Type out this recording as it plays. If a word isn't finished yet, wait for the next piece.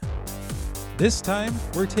This time,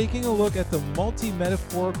 we're taking a look at the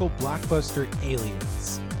multi-metaphorical blockbuster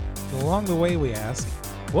Aliens. And along the way, we ask,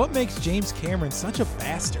 what makes James Cameron such a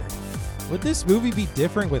bastard? Would this movie be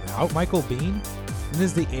different without Michael Biehn? And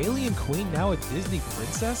is the Alien Queen now a Disney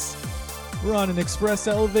princess? We're on an express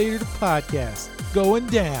elevator podcast, going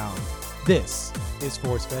down. This is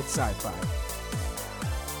Force-Fed Sci-Fi.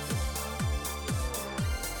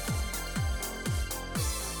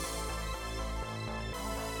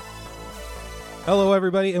 Hello,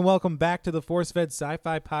 everybody, and welcome back to the Force-Fed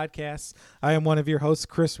Sci-Fi Podcast. I am one of your hosts,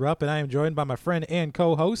 Chris Rupp, and I am joined by my friend and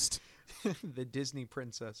co-host... the Disney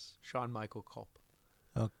princess, Sean Michael Culp.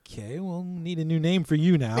 Okay, we'll need a new name for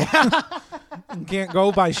you now. You can't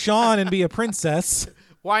go by Sean and be a princess.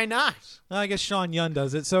 Why not? Well, I guess Sean Yun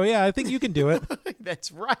does it, so yeah, I think you can do it.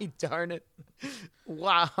 That's right, darn it.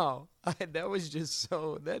 Wow. That was just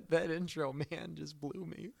so... That intro, man, just blew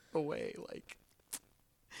me away, like...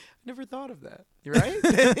 Never thought of that. You're right.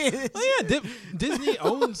 Well, yeah, Disney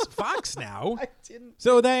owns Fox now. I didn't.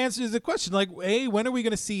 So that answers the question. Like, A, when are we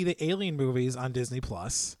going to see the Alien movies on Disney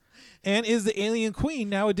Plus? And is the Alien Queen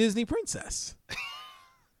now a Disney princess?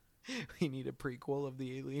 We need a prequel of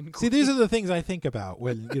the Alien Queen. See, these are the things I think about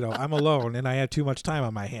when, I'm alone and I have too much time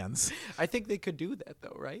on my hands. I think they could do that,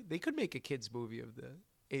 though, right? They could make a kids movie of the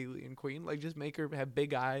Alien Queen. Like, just make her have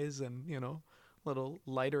big eyes and, little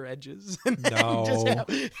lighter edges. And no.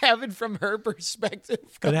 Just have it from her perspective.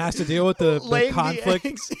 It has to deal with the conflict.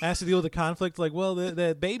 It The has to deal with the conflict. Like, well,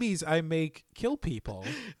 the babies I make kill people,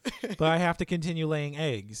 but I have to continue laying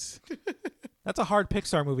eggs. That's a hard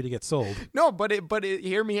Pixar movie to get sold. No, but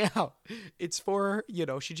hear me out. It's for,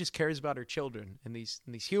 she just cares about her children, and these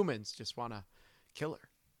humans just want to kill her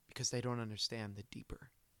because they don't understand the deeper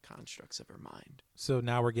constructs of her mind. So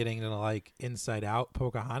now we're getting into like Inside Out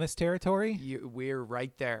Pocahontas territory? We're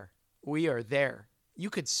right there. We are there. You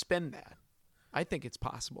could spin that. I think it's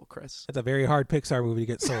possible, Chris. That's a very hard Pixar movie to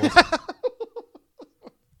get sold.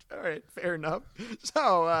 All right, fair enough.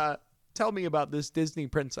 So, tell me about this Disney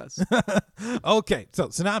princess. Okay, so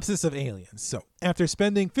synopsis of Aliens. So, after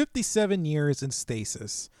spending 57 years in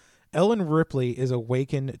stasis, Ellen Ripley is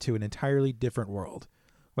awakened to an entirely different world.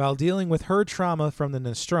 While dealing with her trauma from the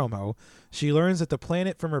Nostromo, she learns that the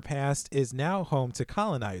planet from her past is now home to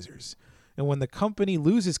colonizers. And when the company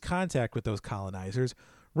loses contact with those colonizers,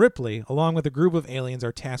 Ripley, along with a group of aliens,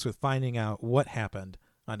 are tasked with finding out what happened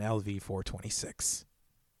on LV-426.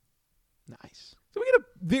 Nice. So we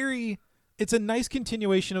get it's a nice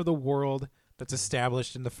continuation of the world that's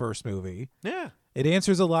established in the first movie. Yeah. It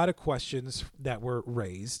answers a lot of questions that were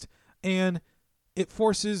raised, and it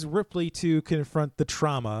forces Ripley to confront the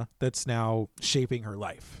trauma that's now shaping her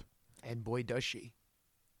life. And boy, does she.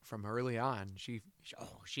 From early on, she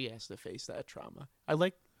has to face that trauma.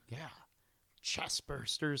 Chest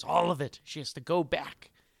bursters, all of it. She has to go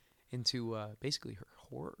back into basically her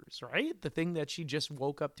horrors, right? The thing that she just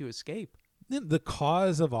woke up to escape. The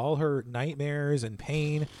cause of all her nightmares and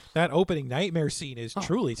pain. That opening nightmare scene is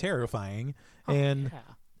truly terrifying. And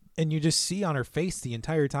you just see on her face the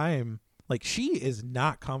entire time, like, she is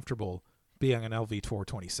not comfortable being on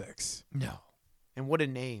LV-426. No. And what a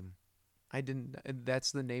name.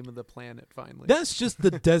 That's the name of the planet, finally. That's just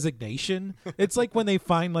the designation. It's like when they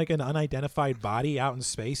find, like, an unidentified body out in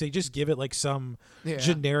space, they just give it, like, some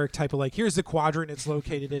generic type of, like, here's the quadrant it's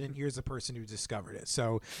located in, and here's the person who discovered it.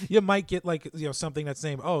 So you might get, like, something that's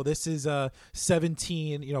named, this is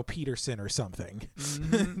 17, Peterson or something.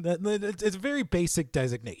 Mm-hmm. It's a very basic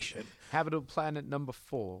designation. Habitable planet number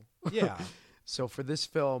 4. Yeah. So for this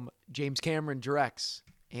film, James Cameron directs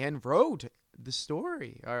and wrote the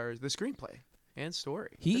story, or the screenplay and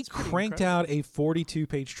story. He cranked out a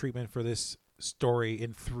 42-page treatment for this story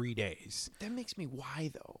in 3 days. That makes me,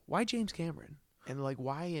 why though? Why James Cameron? And like,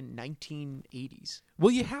 why in 1980s?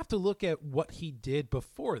 Well, you have to look at what he did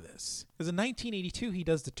before this. Because in 1982, he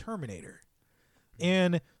does The Terminator.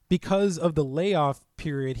 And because of the layoff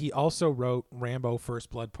period, he also wrote Rambo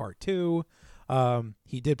First Blood Part 2.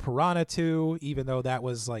 He did Piranha 2, even though that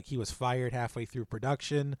was like he was fired halfway through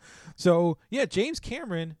production. So, yeah, James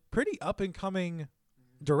Cameron, pretty up-and-coming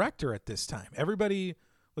director at this time. Everybody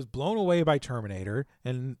was blown away by Terminator,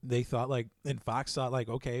 and they thought and Fox thought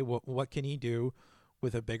okay, what can he do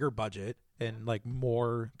with a bigger budget and like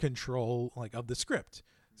more control of the script?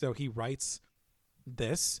 So he writes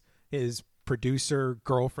this. His producer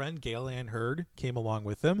girlfriend, Gail Ann Hurd, came along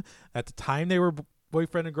with him. At the time they were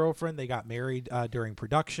boyfriend and girlfriend. They got married during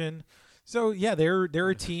production. So yeah, they're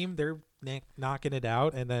a team. They're knocking it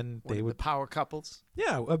out, and then One they of would the power couples.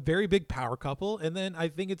 Yeah, a very big power couple. And then I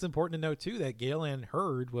think it's important to note too that Gail Ann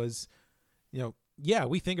Hurd was,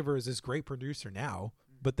 we think of her as this great producer now,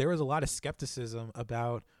 but there was a lot of skepticism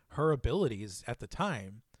about her abilities at the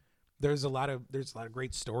time. There's a lot of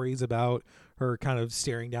great stories about her kind of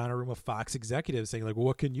staring down a room of Fox executives saying like, well,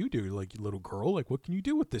 what can you do? Like, you little girl, like, what can you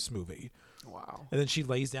do with this movie? Wow. And then she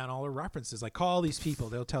lays down all her references, like, call all these people.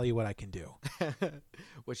 They'll tell you what I can do.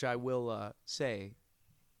 Which I will say,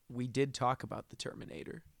 we did talk about the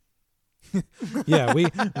Terminator. Yeah,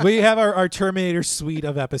 we have our Terminator suite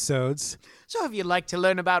of episodes. So if you'd like to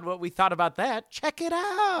learn about what we thought about that, check it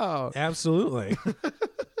out. Absolutely.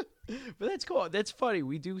 But that's cool. That's funny.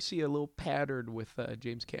 We do see a little pattern with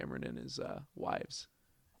James Cameron and his wives.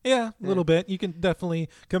 Yeah, a little bit. You can definitely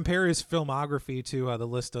compare his filmography to the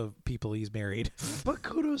list of people he's married. But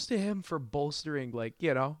kudos to him for bolstering,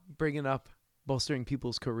 bolstering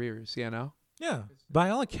people's careers, Yeah. By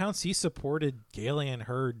all accounts, he supported Gale-Anne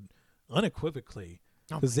Hurd unequivocally.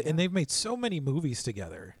 And they've made so many movies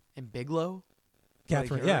together. And Bigelow?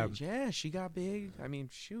 Catherine, Yeah, she got big. I mean,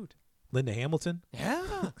 shoot. Linda Hamilton.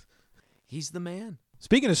 Yeah. He's the man.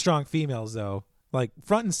 Speaking of strong females, though, like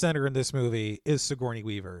front and center in this movie is Sigourney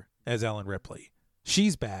Weaver as Ellen Ripley.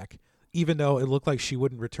 She's back, even though it looked like she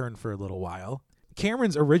wouldn't return for a little while.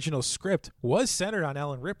 Cameron's original script was centered on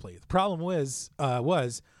Ellen Ripley. The problem was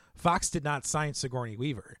Fox did not sign Sigourney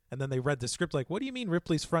Weaver, and then they read the script like, "What do you mean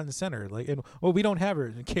Ripley's front and center? Like, we don't have her."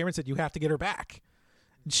 And Cameron said, "You have to get her back."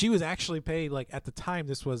 She was actually paid, like, at the time,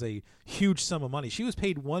 this was a huge sum of money. She was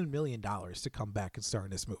paid $1 million to come back and star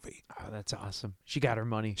in this movie. Oh, that's awesome. She got her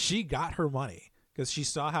money. She got her money because she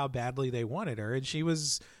saw how badly they wanted her, and she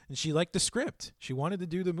liked the script. She wanted to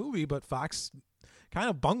do the movie, but Fox kind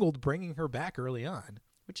of bungled bringing her back early on.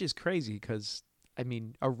 Which is crazy because, I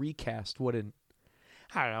mean, a recast wouldn't,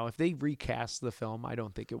 I don't know, if they recast the film, I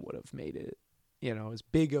don't think it would have made it, as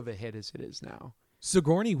big of a hit as it is now.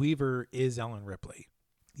 Sigourney Weaver is Ellen Ripley.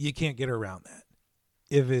 You can't get around that.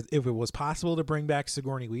 If it was possible to bring back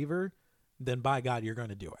Sigourney Weaver, then by God, you're going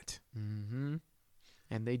to do it. Mm-hmm.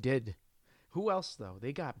 And they did. Who else, though?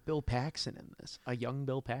 They got Bill Paxon in this. A young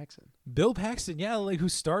Bill Paxon. Bill Paxton, yeah, like, who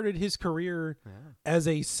started his career as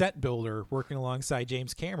a set builder working alongside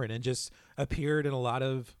James Cameron and just appeared in a lot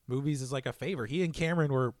of movies as like a favor. He and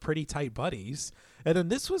Cameron were pretty tight buddies. And then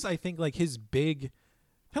this was, I think, like his big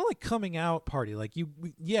kind of like coming out party. Like,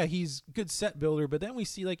 he's good set builder, but then we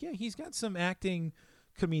see like, yeah, he's got some acting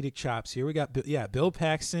comedic chops here. We got, Bill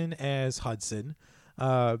Paxton as Hudson,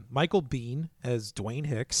 Michael Biehn as Dwayne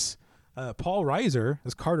Hicks, Paul Reiser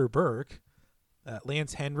as Carter Burke,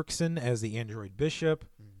 Lance Henriksen as the android Bishop,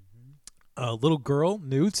 little girl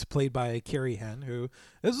Newt, played by Carrie Hennand, who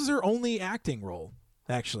this was her only acting role,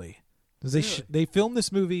 actually. They filmed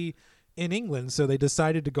this movie in England, so they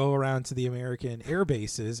decided to go around to the American air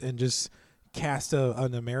bases and just cast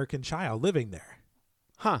an American child living there.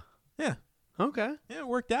 Huh. Yeah. Okay. Yeah, it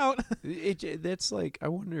worked out. That's like, I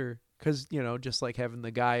wonder, because, just like having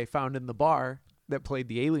the guy found in the bar that played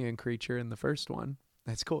the alien creature in the first one.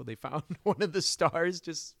 That's cool. They found one of the stars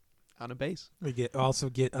just on a base. We also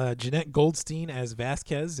get Jeanette Goldstein as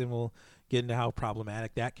Vasquez, and we'll get into how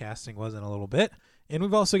problematic that casting was in a little bit. And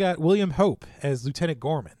we've also got William Hope as Lieutenant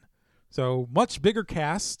Gorman. So much bigger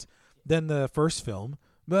cast than the first film,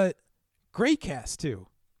 but great cast too.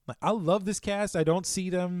 Like, I love this cast. I don't see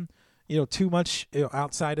them, too much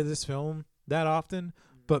outside of this film that often,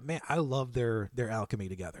 but man, I love their alchemy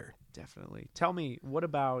together. Definitely. Tell me, what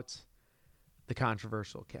about the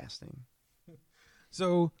controversial casting?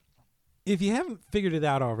 So, if you haven't figured it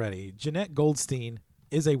out already, Jeanette Goldstein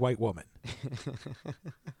is a white woman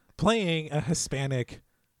playing a Hispanic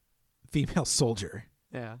female soldier.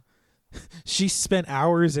 Yeah. She spent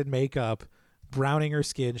hours in makeup, browning her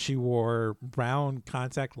skin. She wore brown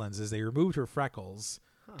contact lenses. They removed her freckles,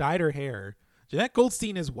 dyed her hair. Jeanette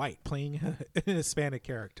Goldstein is white, playing an Hispanic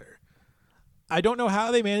character. I don't know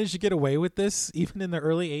how they managed to get away with this, even in the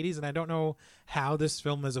early 80s, and I don't know how this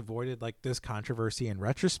film has avoided like this controversy in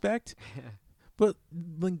retrospect. But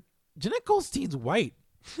like, Jeanette Goldstein's white.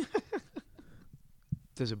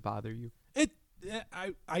 Does it bother you?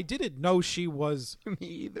 I didn't know she was. Me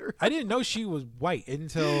either. I didn't know she was white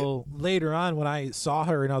until later on when I saw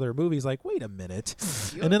her in other movies. Like, wait a minute,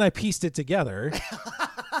 and then I pieced it together.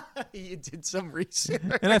 You did some research,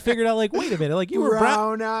 and I figured out, like, wait a minute, like you were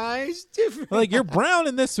brown eyes, different. Like you're brown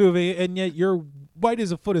in this movie, and yet you're white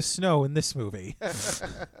as a foot of snow in this movie.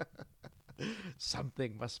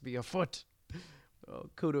 Something must be afoot. Well,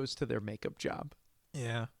 kudos to their makeup job.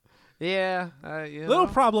 Yeah. Yeah, a little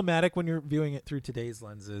problematic when you're viewing it through today's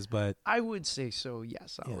lenses, but I would say so.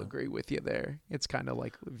 Yes, I'll agree with you there. It's kind of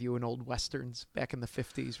like viewing old westerns back in the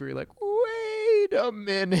 50s, where you're like, wait Wait a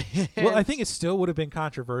minute. Well, I think it still would have been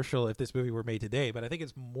controversial if this movie were made today, but I think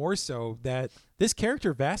it's more so that this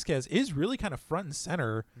character Vasquez is really kind of front and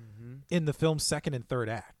center in the film's second and third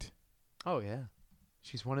act. Oh yeah,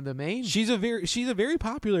 she's one of the main. She's a very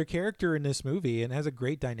popular character in this movie and has a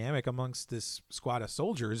great dynamic amongst this squad of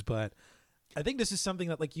soldiers. But I think this is something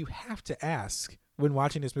that like you have to ask when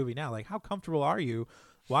watching this movie now. Like, how comfortable are you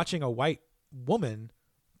watching a white woman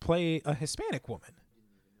play a Hispanic woman?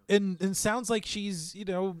 And sounds like she's,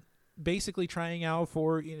 basically trying out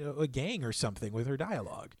for, a gang or something with her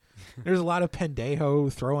dialogue. There's a lot of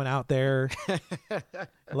pendejo throwing out there,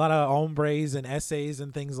 a lot of hombres and essays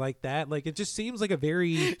and things like that. Like, it just seems like a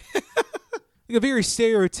very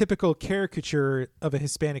stereotypical caricature of a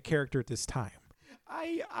Hispanic character at this time.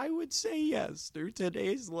 I would say yes. Through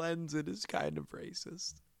today's lens, it is kind of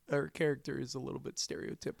racist. Her character is a little bit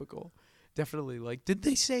stereotypical. Definitely. Like, did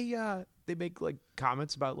they say they make like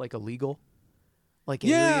comments about like illegal, like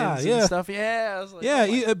aliens and stuff? Yeah, I was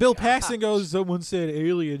like, Bill Paxon goes, someone said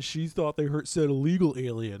alien. She thought they said illegal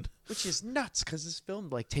alien, which is nuts because this film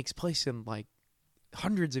like takes place in like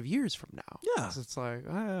hundreds of years from now. Yeah, so it's like,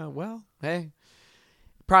 well, hey,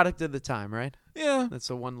 product of the time, right? Yeah, that's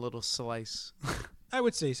a one little slice. I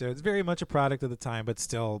would say so. It's very much a product of the time, but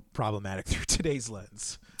still problematic through today's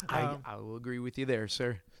lens. I will agree with you there,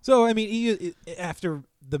 sir. So, I mean, after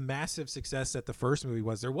the massive success that the first movie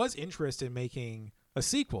was, there was interest in making a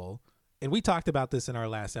sequel. And we talked about this in our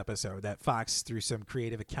last episode, that Fox, through some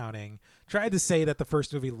creative accounting, tried to say that the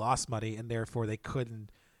first movie lost money and therefore they couldn't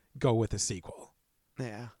go with a sequel.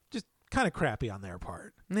 Yeah. Just kind of crappy on their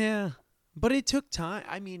part. Yeah. But it took time.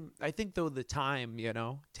 I mean, I think, though, the time,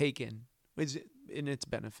 taken was in its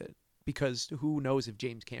benefit. Because who knows if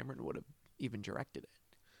James Cameron would have even directed it.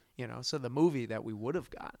 So the movie that we would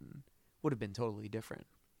have gotten would have been totally different.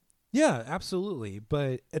 Yeah, absolutely.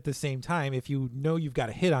 But at the same time, if you know you've got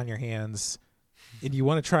a hit on your hands and you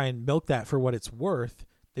want to try and milk that for what it's worth,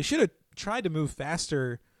 they should have tried to move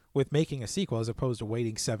faster with making a sequel as opposed to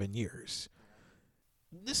waiting 7 years.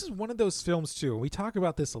 This is one of those films, too. We talk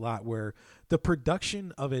about this a lot, where the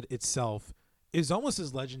production of it itself is almost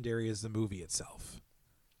as legendary as the movie itself.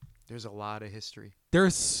 There's a lot of history.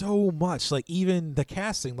 There's so much. Like, even the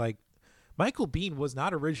casting, like, Michael Biehn was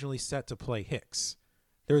not originally set to play Hicks.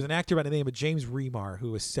 There was an actor by the name of James Remar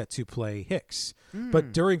who was set to play Hicks.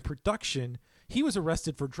 But during production, he was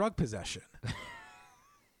arrested for drug possession.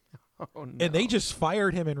 Oh, no. And they just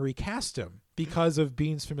fired him and recast him because of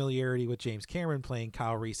Bihn's familiarity with James Cameron playing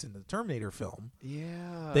Kyle Reese in the Terminator film.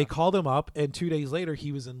 Yeah. They called him up, and 2 days later,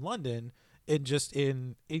 he was in London and just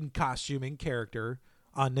in costume, in character,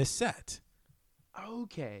 on this set.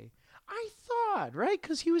 Okay. I thought, right?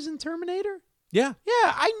 Because he was in Terminator? Yeah.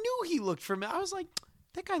 Yeah, I knew he looked familiar. I was like,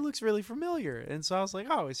 that guy looks really familiar. And so I was like,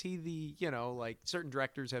 oh, is he the, like certain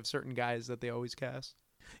directors have certain guys that they always cast?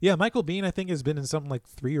 Yeah, Michael Biehn, I think, has been in something like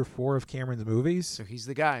 3 or 4 of Cameron's movies. So he's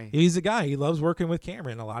the guy. He's the guy. He loves working with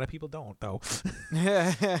Cameron. A lot of people don't, though.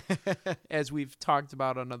 As we've talked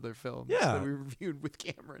about on other films that we reviewed with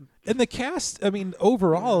Cameron. And the cast, I mean,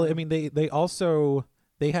 overall, I mean,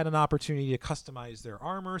 they had an opportunity to customize their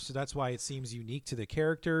armor, so that's why it seems unique to the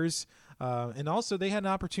characters. And also, they had an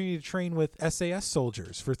opportunity to train with SAS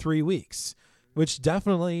soldiers for 3 weeks, which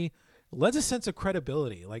definitely lends a sense of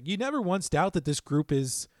credibility. Like, you never once doubt that this group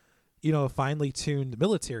is, a finely tuned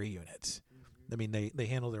military unit. I mean, they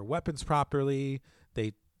handle their weapons properly.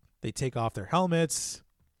 They take off their helmets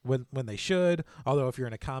when they should. Although if you're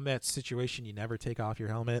in a combat situation, you never take off your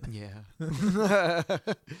helmet. Yeah.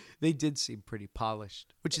 They did seem pretty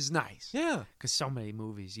polished, which is nice. Yeah. Because so many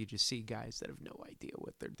movies, you just see guys that have no idea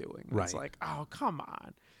what they're doing. Right. It's like, oh, come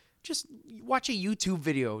on. Just watch a YouTube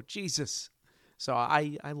video. Jesus. So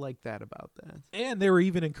I like that about that. And they were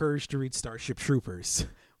even encouraged to read Starship Troopers.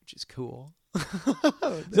 Which is cool.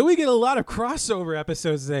 So we get a lot of crossover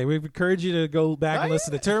episodes today. We encourage you to go back and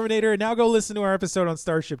listen to Terminator, and now go listen to our episode on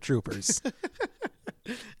Starship Troopers.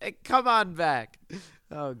 Hey, come on back.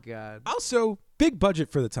 Oh, God. Also, big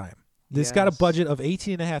budget for the time. This got a budget of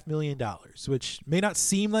 $18.5 million, which may not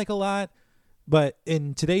seem like a lot, but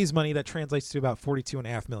in today's money, that translates to about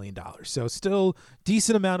 $42.5 million. So still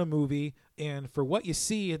decent amount of movie. And for what you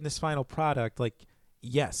see in this final product, like,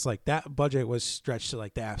 yes, like that budget was stretched to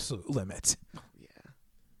like the absolute limit. Oh, yeah.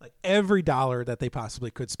 Like every dollar that they possibly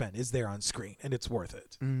could spend is there on screen, and it's worth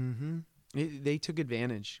it. Mm-hmm. They took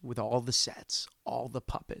advantage with all the sets, all the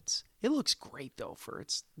puppets. It looks great, though, for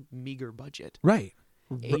its meager budget. Right.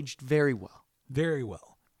 Aged very well. Very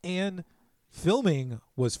well. And filming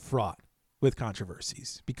was fraught with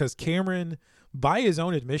controversies because Cameron, by his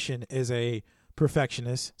own admission, is a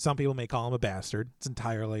perfectionist. Some people may call him a bastard. It's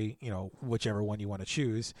entirely, whichever one you want to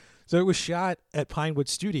choose. So it was shot at Pinewood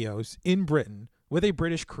Studios in Britain with a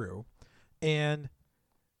British crew. And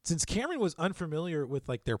since Cameron was unfamiliar with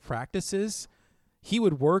like their practices, he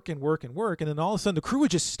would work and work and work. And then all of a sudden the crew would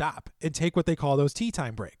just stop and take what they call those tea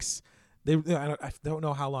time breaks. I don't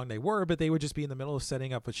know how long they were, but they would just be in the middle of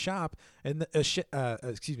setting up a shop and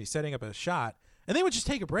setting up a shot, and they would just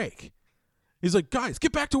take a break. He's like, guys,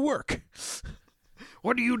 get back to work.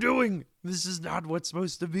 What are you doing? This is not what's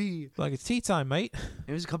supposed to be. Like, it's tea time, mate.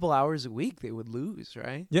 It was a couple hours a week they would lose,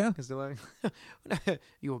 right? Yeah. Because they're like,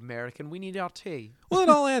 you American, we need our tea. Well, it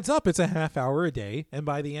all adds up. It's a half hour a day. And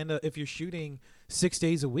by the end of, if you're shooting 6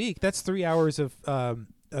 days a week, that's 3 hours of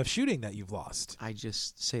shooting that you've lost. I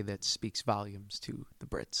just say that speaks volumes to the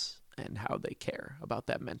Brits and how they care about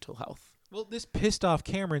that mental health. Well, this pissed off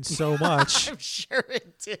Cameron so much. I'm sure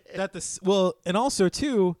it did. And also,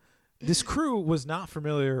 too, this crew was not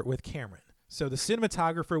familiar with Cameron. So the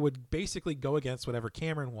cinematographer would basically go against whatever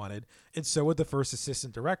Cameron wanted, and so would the first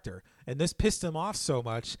assistant director. And this pissed him off so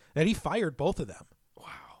much that he fired both of them.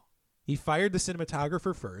 Wow. He fired the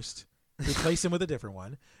cinematographer first, replaced him with a different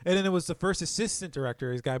one, and then it was the first assistant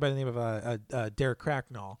director, a guy by the name of Derek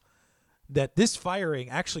Cracknell, that this firing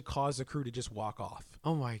actually caused the crew to just walk off.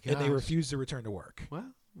 Oh, my God. And they refused to return to work.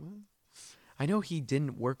 Well, I know he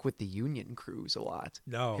didn't work with the union crews a lot.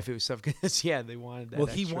 No. If it was stuff, because, yeah, they wanted that. Well,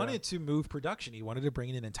 he extra. wanted to move production. He wanted to bring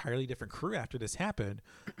in an entirely different crew after this happened.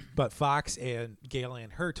 But Fox and Gale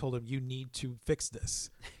and her told him, you need to fix this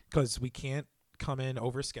because we can't come in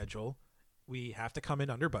over schedule. We have to come in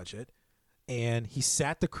under budget. And he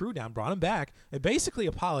sat the crew down, brought him back, and basically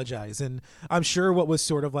apologized. And I'm sure what was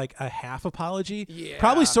sort of like a half apology,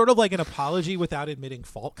 probably sort of like an apology without admitting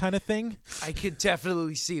fault kind of thing. I could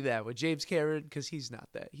definitely see that with James Cameron because he's not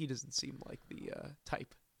that. He doesn't seem like the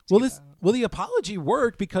type. Well, the apology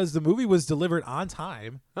worked because the movie was delivered on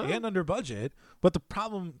time and under budget. But the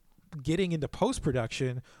problem getting into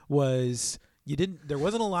post-production was there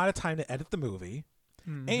wasn't a lot of time to edit the movie.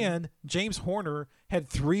 Mm-hmm. And James Horner had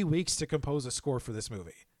 3 weeks to compose a score for this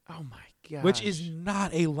movie. Oh, my God. Which is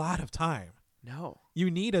not a lot of time. No. You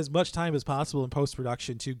need as much time as possible in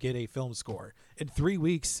post-production to get a film score. And 3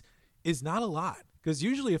 weeks is not a lot. Because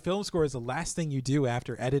usually a film score is the last thing you do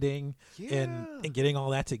after editing and getting all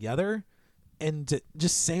that together. And to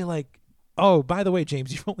just say like, oh, by the way,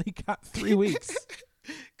 James, you've only got 3 weeks.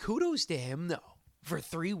 Kudos to him, though. For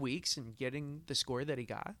 3 weeks and getting the score that he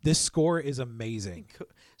got. This score is amazing.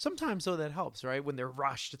 Sometimes, though, that helps, right? When they're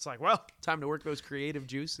rushed, it's like, well, time to work those creative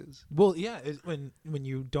juices. Well, yeah, when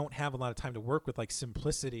you don't have a lot of time to work with, like,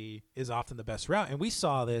 simplicity is often the best route. And we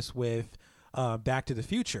saw this with Back to the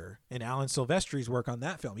Future and Alan Silvestri's work on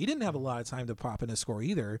that film. He didn't have a lot of time to pop in a score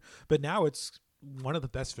either, but now it's one of the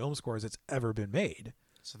best film scores that's ever been made.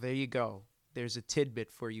 So there you go. There's a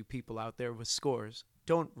tidbit for you people out there with scores.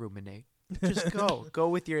 Don't ruminate. Just go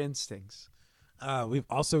with your instincts. We've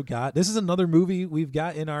also got, this is another movie we've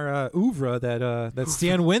got in our oeuvre that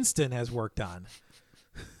Stan Winston has worked on.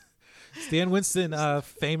 Stan Winston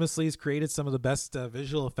famously has created some of the best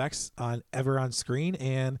visual effects ever on screen,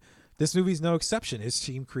 and this movie's no exception. His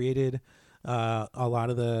team created a lot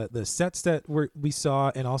of the sets that we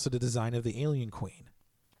saw, and also the design of the Alien Queen.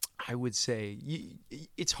 I would say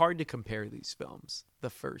it's hard to compare these films,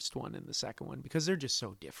 the first one and the second one, because they're just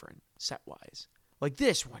so different set-wise. Like,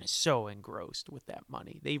 this one is so engrossed with that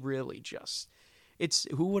money. They really just...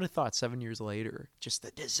 who would have thought 7 years later, just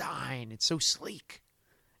the design, it's so sleek.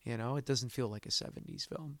 You know, it doesn't feel like a 70s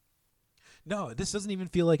film. No, this doesn't even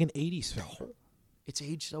feel like an 80s film. It's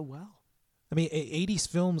aged so well. I mean, 80s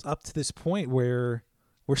films up to this point were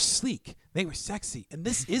sleek. They were sexy. And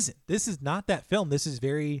this isn't. This is not that film. This is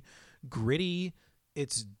very gritty.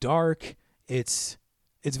 It's dark. It's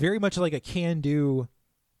very much like a can-do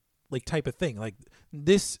like type of thing. Like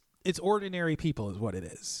this, it's ordinary people is what it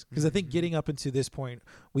is. Because I think getting up into this point,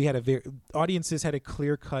 we had audiences had a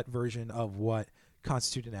clear-cut version of what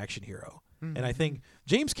constituted an action hero. Mm-hmm. And I think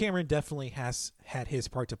James Cameron definitely has had his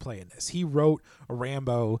part to play in this. He wrote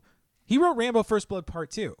Rambo. He wrote Rambo First Blood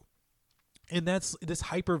Part 2. And that's this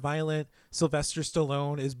hyper-violent Sylvester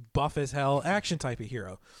Stallone is buff as hell action type of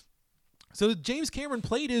hero. So James Cameron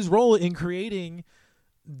played his role in creating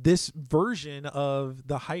this version of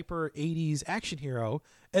the hyper 80s action hero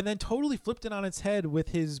and then totally flipped it on its head with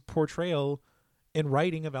his portrayal and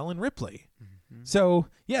writing of Ellen Ripley. Mm-hmm. So,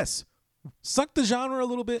 yes, suck the genre a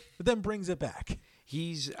little bit, but then brings it back.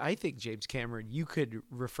 I think James Cameron, you could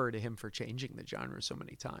refer to him for changing the genre so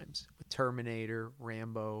many times. With Terminator,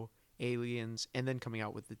 Rambo, Aliens, and then coming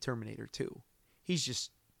out with the Terminator 2. He's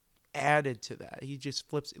just added to that. He just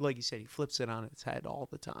flips, like you said, he flips it on its head all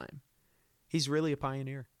the time. He's really a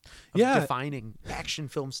pioneer of defining action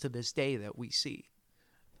films to this day that we see.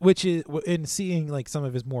 Which is, in seeing like some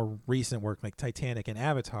of his more recent work, like Titanic and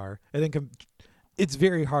Avatar, I think it's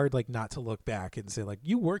very hard like not to look back and say like,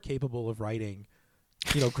 you were capable of writing,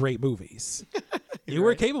 great movies. You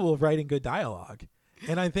were capable of writing good dialogue.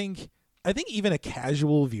 And I think even a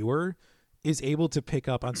casual viewer is able to pick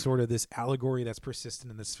up on sort of this allegory that's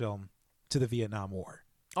persistent in this film to the Vietnam War.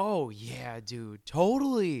 Oh yeah, dude,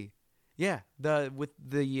 totally. Yeah,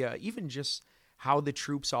 even just how the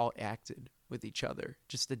troops all acted with each other,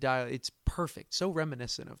 just the dialogue, it's perfect. So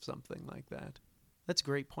reminiscent of something like that. That's a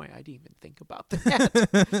great point. I didn't even think about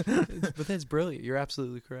that. But that's brilliant. You're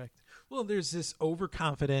absolutely correct. Well, there's this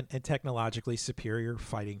overconfident and technologically superior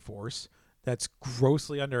fighting force that's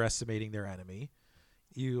grossly underestimating their enemy.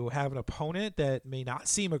 You have an opponent that may not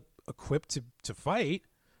seem equipped to fight,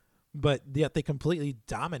 but yet they completely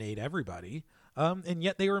dominate everybody. And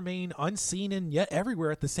yet they remain unseen and yet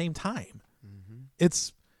everywhere at the same time. Mm-hmm.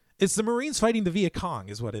 It's the Marines fighting the Viet Cong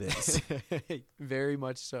is what it is. Very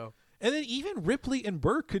much so. And then even Ripley and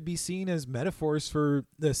Burke could be seen as metaphors for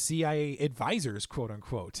the CIA advisors, quote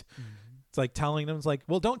unquote. Mm-hmm. It's like telling them,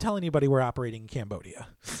 well, don't tell anybody we're operating in Cambodia.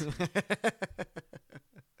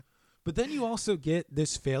 But then you also get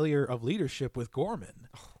this failure of leadership with Gorman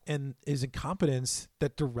and his incompetence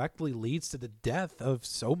that directly leads to the death of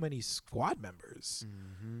so many squad members.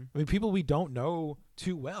 Mm-hmm. I mean, people we don't know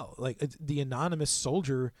too well, like the anonymous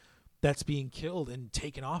soldier that's being killed and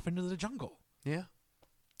taken off into the jungle. Yeah.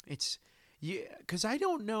 Because I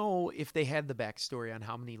don't know if they had the backstory on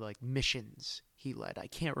how many like missions he led. I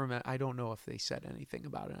can't remember. I don't know if they said anything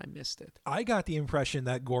about it. I missed it. I got the impression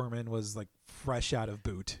that Gorman was like fresh out of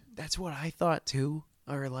boot. That's what I thought too.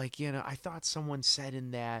 Or like, I thought someone said in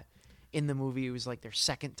the movie it was like their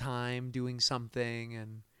second time doing something,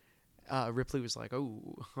 and Ripley was like,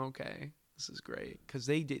 "Oh, okay, this is great," because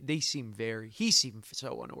he seemed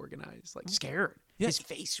so unorganized, like scared. Yeah. His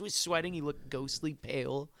face was sweating. He looked ghostly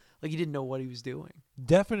pale, like he didn't know what he was doing.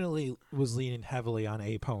 Definitely was leaning heavily on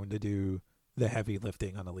Apone to do the heavy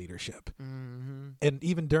lifting on the leadership. Mm-hmm. And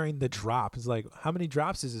even during the drop, it's like, how many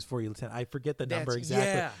drops is this for you, Lieutenant? I forget the number exactly.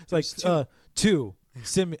 Yeah, it's like two,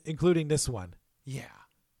 including this one. Yeah.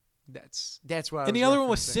 That's what I was And the other one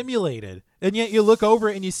was simulated. And yet you look over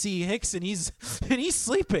and you see Hicks and he's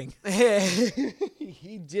sleeping.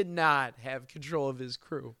 He did not have control of his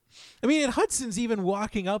crew. I mean, and Hudson's even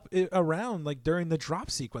walking up around like during the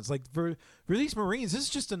drop sequence. Like for these Marines, this is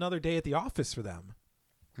just another day at the office for them.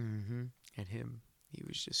 Mm-hmm. And him, he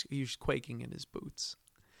was quaking in his boots.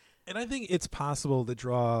 And I think it's possible to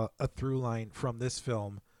draw a through line from this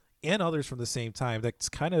film and others from the same time that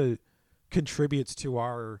kind of contributes to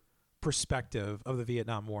our perspective of the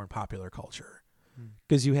Vietnam War in popular culture.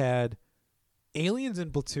 Because you had Aliens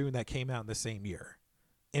and Platoon that came out in the same year.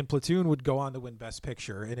 And Platoon would go on to win Best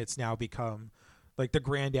Picture, and it's now become like the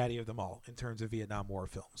granddaddy of them all in terms of Vietnam War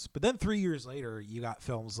films. But then 3 years later, you got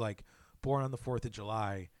films like Born on the 4th of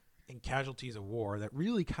July and Casualties of War that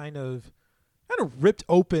really kind of ripped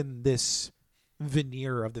open this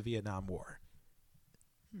veneer of the Vietnam War.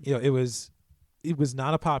 It was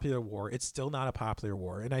not a popular war. It's still not a popular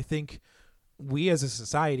war. And I think we as a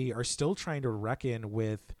society are still trying to reckon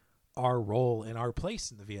with our role and our place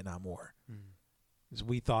in the Vietnam War.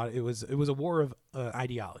 We thought it was a war of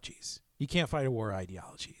ideologies. You can't fight a war of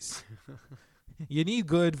ideologies. You need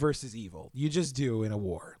good versus evil. You just do in a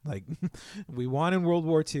war. Like we won in World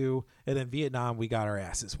War II, and then Vietnam, we got our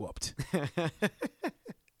asses whooped.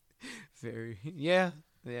 Yeah.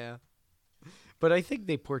 But I think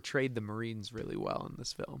they portrayed the Marines really well in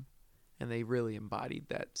this film, and they really embodied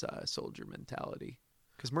that soldier mentality.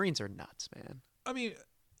 Because Marines are nuts, man. I mean,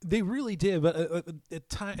 they really did. But at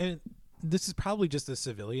time, and this is probably just a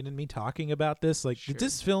civilian in me talking about this. Like, sure. Did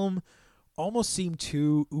this film almost seem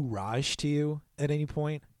too ourage to you at any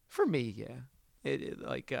point? For me, yeah. It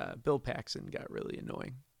like Bill Paxon got really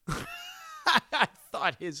annoying. I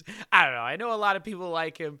don't know. I know a lot of people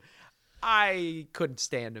like him. I couldn't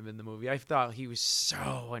stand him in the movie. I thought he was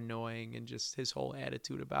so annoying and just his whole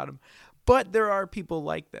attitude about him. But there are people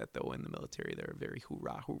like that, though, in the military. They're very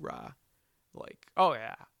hoorah, hoorah. Like, oh,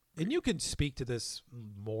 yeah. And you can speak to this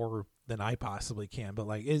more than I possibly can, but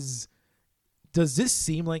like, does this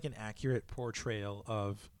seem like an accurate portrayal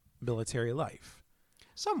of military life?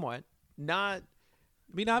 Somewhat. Not.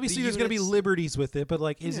 I mean, obviously there's going to be liberties with it, but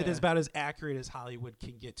like, is it about as accurate as Hollywood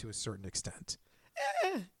can get to a certain extent?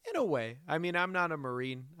 In a way. I mean, I'm not a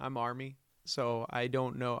Marine. I'm Army. So I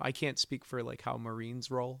don't know. I can't speak for like how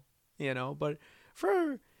Marines roll, but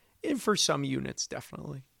for some units,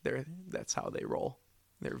 definitely. That's how they roll.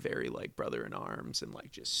 They're very like brother in arms and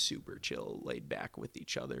like just super chill, laid back with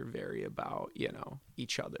each other, very about,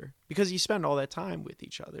 each other. Because you spend all that time with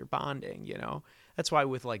each other, bonding, That's why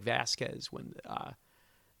with like Vasquez, when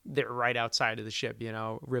they're right outside of the ship,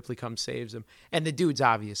 Ripley comes, saves him. And the dude's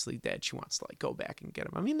obviously dead. She wants to like go back and get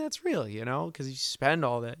him. I mean, that's real, because you spend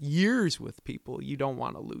all that years with people. You don't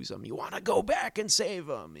want to lose them. You want to go back and save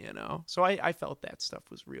them, So I felt that stuff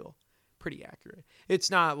was real, pretty accurate.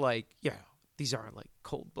 It's not like, these aren't like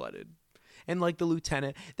cold-blooded. And like the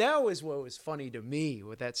lieutenant, that was what was funny to me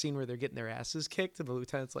with that scene where they're getting their asses kicked and the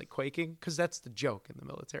lieutenant's like quaking, because that's the joke in the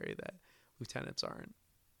military, that lieutenants aren't.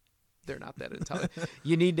 They're not that intelligent.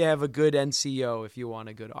 You need to have a good NCO if you want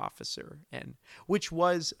a good officer. And which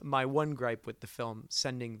was my one gripe with the film,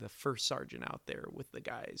 sending the first sergeant out there with the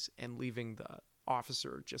guys and leaving the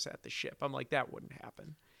officer just at the ship. I'm like, that wouldn't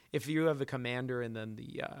happen. If you have a commander and then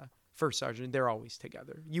the first sergeant, they're always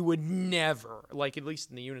together. You would never, like at least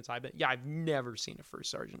in the units I've been, I've never seen a first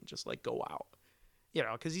sergeant just like go out,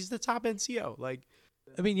 because he's the top NCO. Like,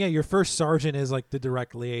 I mean, your first sergeant is like the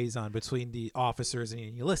direct liaison between the officers and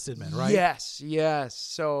the enlisted men, right? Yes.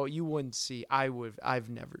 So you wouldn't see. I've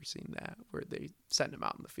never seen that where they send him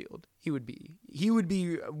out in the field. He would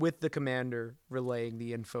be with the commander relaying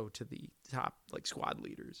the info to the top like squad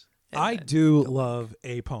leaders. I do love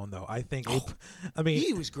Apone, though. I think,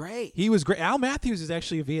 he was great. He was great. Al Matthews is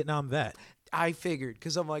actually a Vietnam vet. I figured,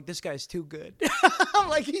 because I'm like, this guy's too good. I'm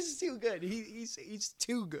like, he's too good. He's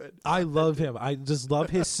too good. I love him. I just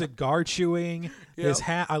love his cigar chewing, his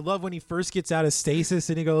hat. I love when he first gets out of stasis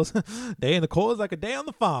and he goes, "Day in the cold is like a day on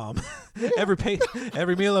the farm.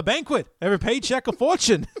 Every meal a banquet. Every paycheck a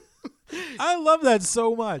fortune." I love that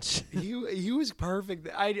so much. He was perfect.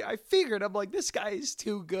 I figured, I'm like, this guy is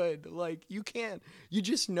too good. Like, you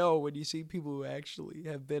just know when you see people who actually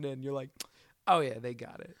have been in, you're like, oh yeah, they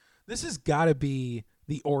got it. This has got to be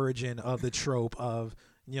the origin of the trope of,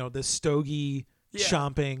 the stogie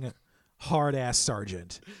chomping hard ass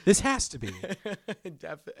sergeant. This has to be.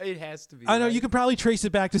 It has to be. I know you could probably trace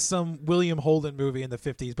it back to some William Holden movie in the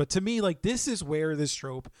 50s, but to me, like, this is where this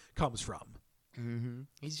trope comes from. Mm-hmm.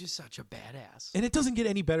 He's just such a badass, and it doesn't get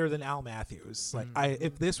any better than Al Matthews. Like,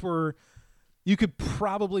 if this were, you could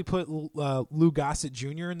probably put Lou Gossett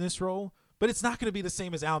Jr. in this role, but it's not going to be the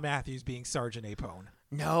same as Al Matthews being Sergeant Apone.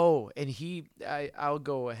 No, and I'll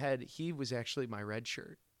go ahead. He was actually my red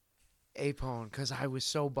shirt, Apone, because I was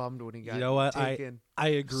so bummed when he got taken. I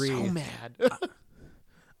agree. So mad.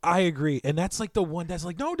 I agree, and that's like the one that's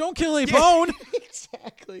like, no, don't kill Apone. Yeah,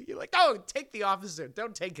 exactly. You're like, oh, take the officer.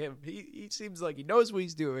 Don't take him. He seems like he knows what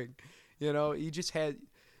he's doing. He just had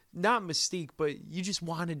not mystique, but you just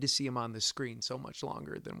wanted to see him on the screen so much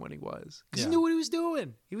longer than when he was, because he knew what he was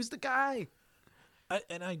doing. He was the guy.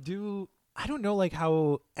 I don't know like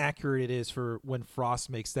how accurate it is for when Frost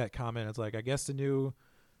makes that comment. It's like, I guess the new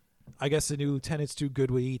lieutenant's too good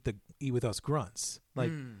to eat with us grunts.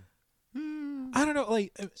 Like. I don't know,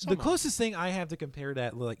 like the closest thing I have to compare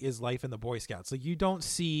that like is life in the Boy Scouts. Like, you don't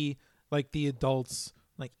see like the adults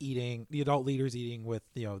like eating, the adult leaders eating with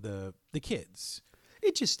the kids.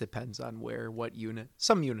 It just depends on what unit.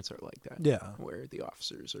 Some units are like that. Yeah, where the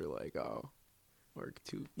officers are like, oh, we're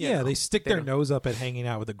too. They stick their nose up at hanging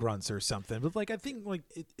out with the grunts or something. But like, I think like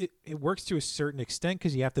it works to a certain extent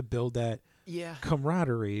because you have to build that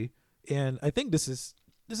camaraderie, and I think this is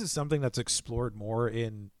something that's explored more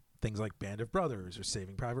in things like Band of Brothers or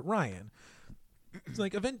Saving Private Ryan. It's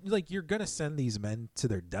like you're gonna send these men to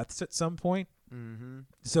their deaths at some point. Mm-hmm.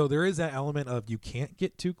 So there is that element of you can't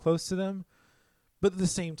get too close to them, but at the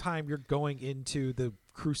same time you're going into the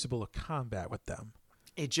crucible of combat with them.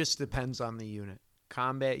 It just depends on the unit.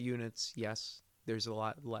 Combat units, yes, there's a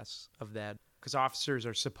lot less of that because officers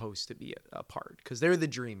are supposed to be a part because they're the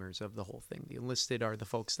dreamers of the whole thing. The enlisted are the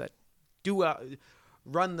folks that do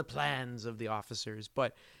run the plans of the officers,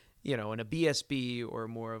 but in a BSB or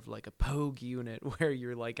more of like a Pogue unit where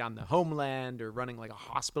you're like on the homeland or running like a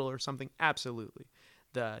hospital or something, absolutely.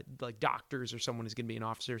 The like doctors or someone is going to be an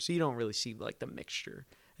officer, so you don't really see like the mixture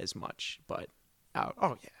as much. But I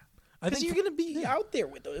think you're going to be out there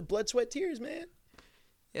with the blood, sweat, tears, man.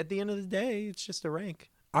 At the end of the day, it's just a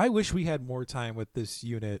rank. I wish we had more time with this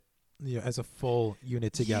unit, as a full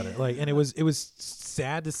unit together. Like, and it was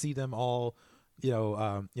sad to see them all.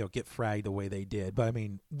 Get fragged the way they did. But I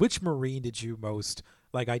mean, which Marine did you most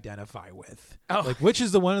like identify with? Oh. Like, which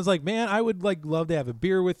is the one that's like, man, I would like love to have a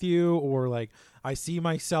beer with you, or like I see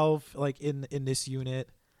myself like in this unit.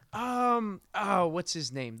 What's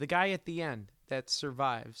his name? The guy at the end that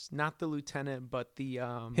survives, not the lieutenant, but the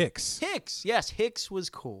Hicks. Hicks, yes, Hicks was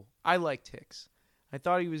cool. I liked Hicks. I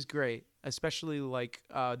thought he was great. especially like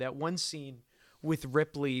that one scene with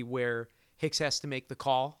Ripley where Hicks has to make the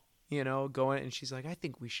call, going, and she's like, I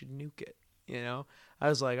think we should nuke it. I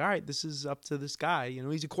was like, all right, this is up to this guy.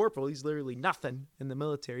 He's a corporal. He's literally nothing in the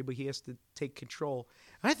military, but he has to take control.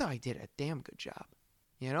 And I thought I did a damn good job,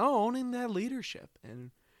 owning that leadership.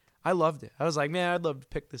 And I loved it. I was like, man, I'd love to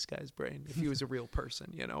pick this guy's brain if he was a real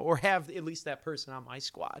person, or have at least that person on my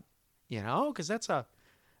squad, because that's a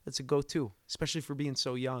go-to, especially for being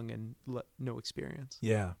so young and no experience.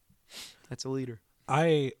 Yeah. That's a leader.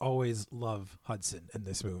 I always love Hudson in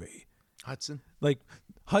this movie. Hudson? Like,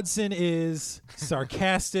 Hudson is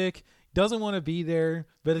sarcastic, doesn't want to be there,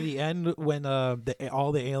 but at the end when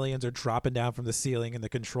all the aliens are dropping down from the ceiling in the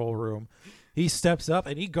control room, he steps up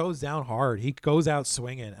and he goes down hard. He goes out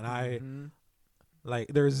swinging, and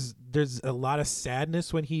there's a lot of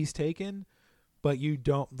sadness when he's taken, but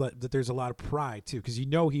there's a lot of pride too, because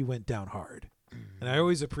he went down hard. And I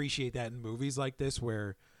always appreciate that in movies like this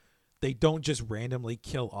where they don't just randomly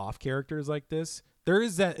kill off characters like this. There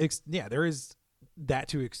is that, there is that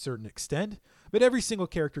to a certain extent, but every single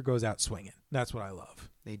character goes out swinging. That's what I love.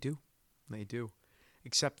 They do,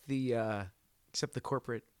 except the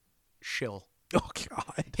corporate shill. Oh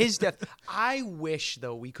God, his death. I wish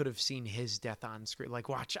though we could have seen his death on screen. Like,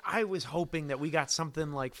 watch. I was hoping that we got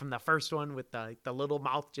something like from the first one with the little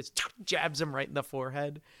mouth just jabs him right in the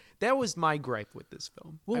forehead. That was my gripe with this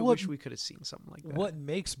film. I wish we could have seen something like that. What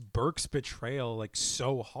makes Burke's betrayal like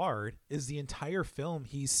so hard is the entire film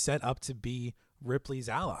he's set up to be Ripley's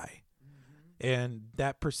ally. And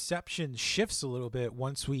that perception shifts a little bit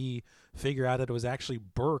once we figure out that it was actually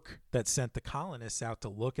Burke that sent the colonists out to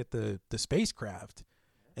look at the spacecraft.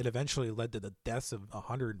 It eventually led to the deaths of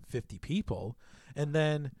 150 people. And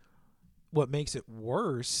then what makes it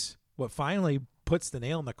worse, what finally puts the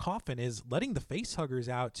nail in the coffin, is letting the facehuggers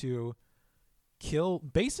out to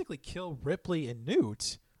basically kill Ripley and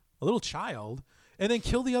Newt, a little child, and then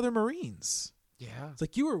kill the other Marines. Yeah. It's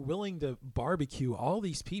like you were willing to barbecue all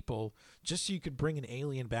these people just so you could bring an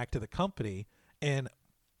alien back to the company. And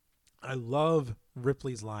I love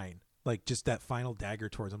Ripley's line, like just that final dagger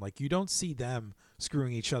towards them. Like, you don't see them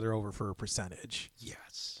screwing each other over for a percentage.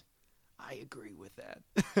 Yes, I agree with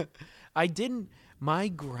that. My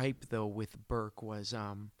gripe though with Burke was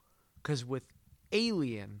because with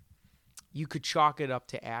Alien, you could chalk it up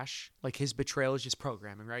to Ash. Like, his betrayal is just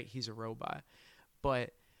programming, right? He's a robot.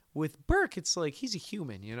 But with Burke, it's like he's a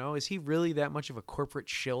human, Is he really that much of a corporate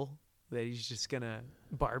shill that he's just going to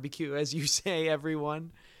barbecue, as you say,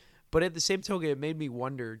 everyone? But at the same token, it made me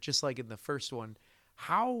wonder, just like in the first one,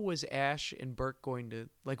 how was Ash and Burke going to,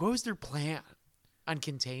 like, what was their plan on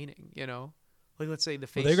containing, Like, let's say the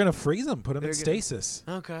face. Well, they're going to freeze them, put them in stasis.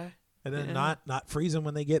 Okay. And then not freeze them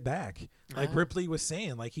when they get back. Like Ripley was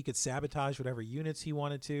saying, like, he could sabotage whatever units he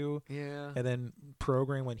wanted to. Yeah. And then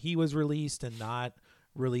program when he was released and not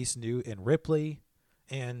release Newt and Ripley.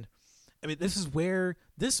 And I mean, this is where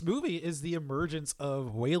this movie is the emergence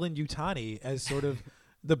of Weyland-Yutani as sort of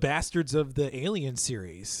the bastards of the Alien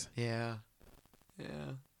series. Yeah.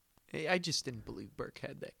 I just didn't believe Burke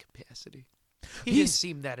had that capacity. He didn't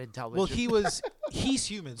seem that intelligent. Well, he's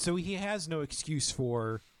human, so he has no excuse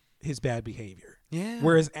for his bad behavior. Yeah.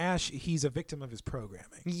 Whereas Ash, he's a victim of his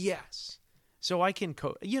programming. Yes. So I can,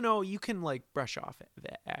 you can like brush off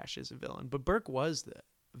that Ash as a villain, but Burke was the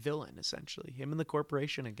villain essentially. Him and the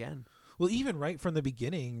corporation again. Well, even right from the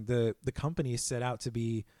beginning, the company set out to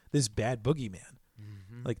be this bad boogeyman.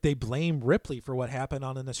 Mm-hmm. Like, they blame Ripley for what happened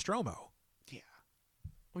on the Nostromo. Yeah,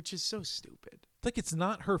 which is so stupid. Like, it's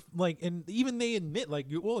not her. Like, and even they admit, like,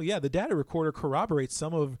 well, yeah, the data recorder corroborates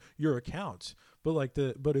some of your accounts, but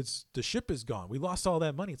the ship is gone. We lost all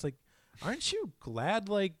that money. It's like, aren't you glad,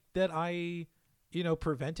 like, that I,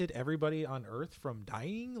 prevented everybody on Earth from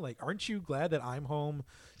dying? Like, aren't you glad that I'm home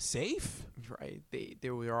safe? Right. They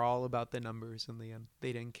were all about the numbers in the end.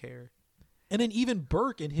 They didn't care. And then even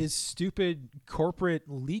Burke and his stupid corporate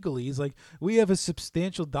legalese, like, we have a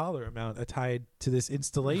substantial dollar amount tied to this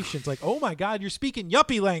installation. It's like, oh my God, you're speaking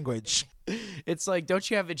yuppie language. It's like,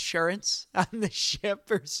 don't you have insurance on the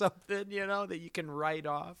ship or something, that you can write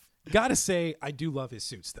off? Gotta say, I do love his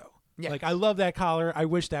suits, though. Yeah. Like, I love that collar. I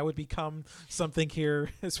wish that would become something here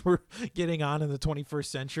as we're getting on in the 21st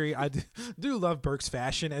century. I do love Burke's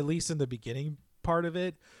fashion, at least in the beginning part of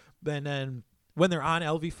it. And then when they're on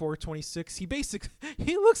LV-426,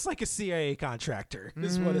 he looks like a CIA contractor,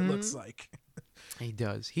 is what it looks like. He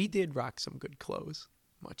does. He did rock some good clothes,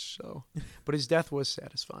 much so. But his death was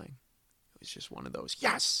satisfying. It was just one of those,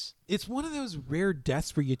 yes! It's one of those rare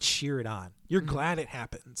deaths where you cheer it on. You're glad it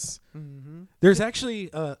happens. Mm-hmm. There's actually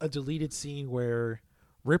a deleted scene where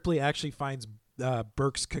Ripley actually finds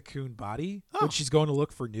Burke's cocoon body when she's going to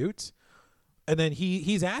look for Newt. And then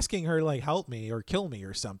he's asking her, like, help me or kill me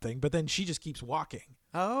or something. But then she just keeps walking.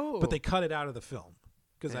 Oh. But they cut it out of the film.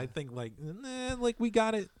 Because I think, like, we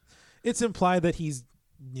got it. It's implied that he's,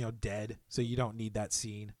 dead. So you don't need that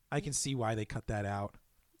scene. I can see why they cut that out.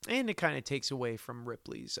 And it kind of takes away from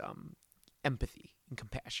Ripley's empathy and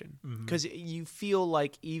compassion. Because you feel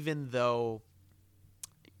like even though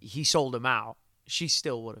he sold him out, she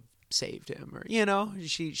still would have saved him. Or,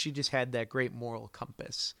 she just had that great moral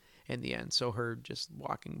compass in the end. So her just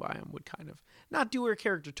walking by him would kind of not do her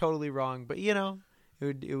character totally wrong, but,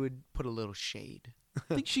 it would put a little shade.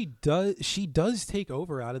 I think she does take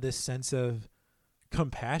over out of this sense of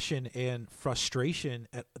compassion and frustration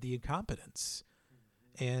at the incompetence.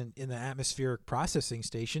 And in the atmospheric processing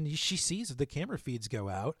station, she sees the camera feeds go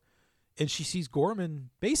out and she sees Gorman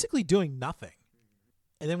basically doing nothing.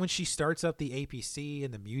 And then when she starts up the APC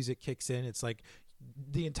and the music kicks in, it's like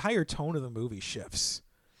the entire tone of the movie shifts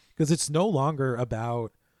because it's no longer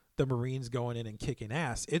about the Marines going in and kicking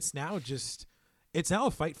ass. It's now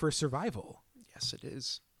a fight for survival. Yes, it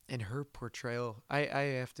is. And her portrayal, I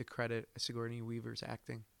have to credit Sigourney Weaver's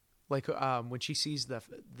acting. Like when she sees the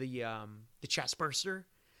chest burster,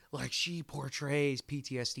 like she portrays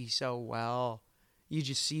PTSD so well. You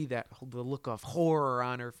just see the look of horror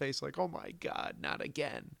on her face, like, oh my God, not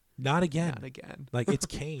again. Not again. Not again. Like it's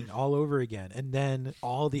Kane all over again. And then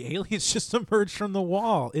all the aliens just emerge from the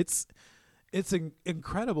wall. It's an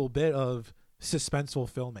incredible bit of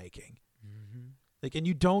suspenseful filmmaking. Like, and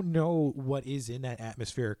you don't know what is in that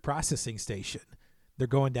atmospheric processing station. They're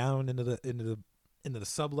going down into the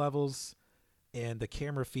sublevels, and the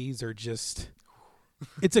camera feeds are just.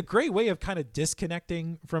 It's a great way of kind of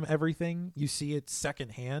disconnecting from everything. You see it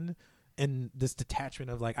secondhand, and this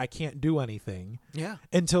detachment of like, I can't do anything. Yeah.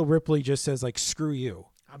 Until Ripley just says like, screw you,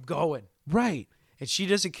 I'm going. Right. And she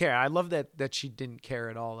doesn't care. I love that she didn't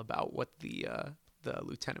care at all about what the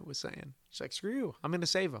lieutenant was saying. She's like, screw you, I'm going to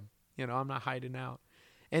save him. I'm not hiding out.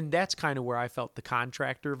 And that's kind of where I felt the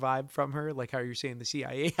contractor vibe from her, like how you're saying the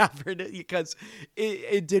CIA offered it, because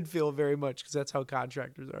it did feel very much, because that's how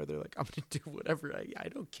contractors are. They're like, I'm going to do whatever. I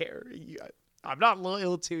don't care. I'm not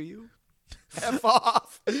loyal to you. F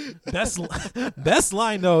off. Best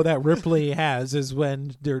line, though, that Ripley has is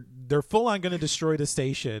when they're full on going to destroy the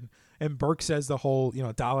station. And Burke says the whole,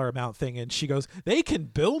 dollar amount thing. And she goes, they can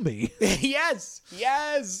bill me. Yes.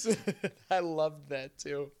 I loved that,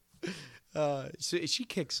 too. She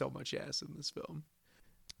kicks so much ass in this film.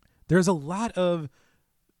 There's a lot of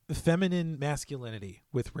feminine masculinity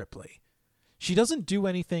with Ripley. She doesn't do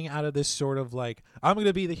anything out of this sort of like, I'm going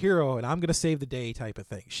to be the hero and I'm going to save the day type of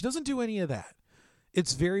thing. She doesn't do any of that.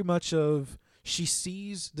 It's very much of, she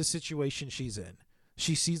sees the situation she's in.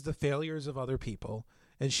 She sees the failures of other people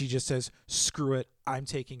and she just says, screw it, I'm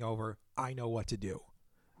taking over. I know what to do.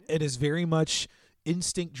 It is very much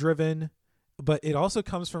instinct driven, but it also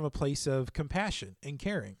comes from a place of compassion and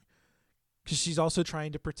caring, because she's also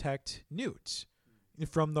trying to protect Newt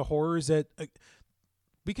from the horrors that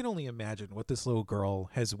we can only imagine what this little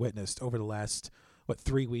girl has witnessed over the last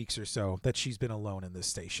 3 weeks or so that she's been alone in this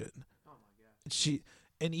station. Oh my God.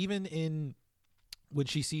 And even when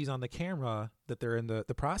she sees on the camera that they're in the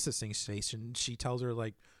processing station, she tells her,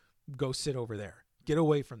 like, go sit over there, get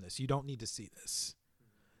away from this. You don't need to see this.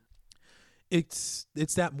 It's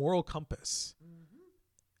that moral compass.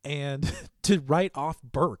 And to write off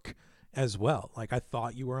Burke as well. Like, I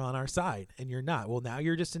thought you were on our side and you're not. Well, now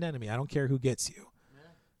you're just an enemy. I don't care who gets you. Yeah.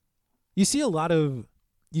 You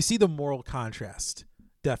see the moral contrast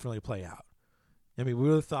definitely play out. I mean, we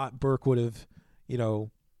would have thought Burke would have,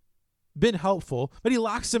 been helpful, but he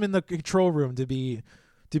locks him in the control room to be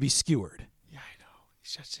skewered. Yeah, I know.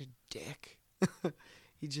 He's such a dick.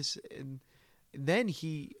 And then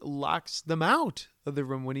he locks them out of the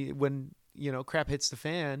room when crap hits the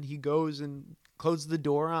fan. He goes and closes the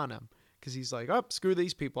door on him because he's like, oh, screw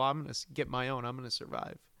these people. I'm going to get my own. I'm going to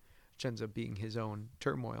survive, which ends up being his own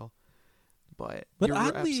turmoil. But you're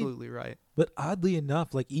absolutely right. But oddly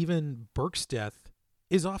enough, like, even Burke's death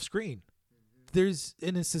is off screen.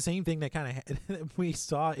 And it's the same thing that kind of we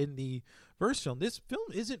saw in the first film. This film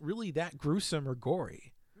isn't really that gruesome or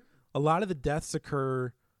gory. A lot of the deaths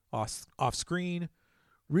occur off screen.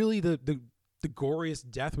 Really, the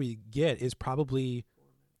goriest death we get is probably,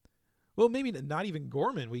 well, maybe not even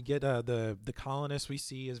Gorman. We get the colonist we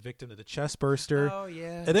see as victim to the chest burster. Oh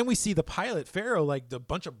yeah. And then we see the pilot Pharaoh, like, the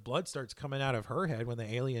bunch of blood starts coming out of her head when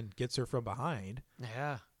the alien gets her from behind.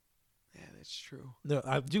 Yeah. Yeah, that's true. No,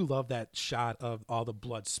 I do love that shot of all the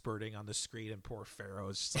blood spurting on the screen and poor Pharaoh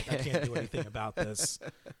is just like, I can't do anything about this.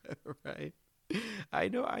 Right. I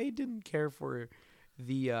know I didn't care for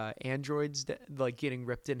the androids like getting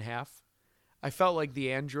ripped in half. I felt like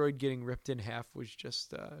the android getting ripped in half was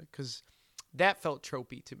just because that felt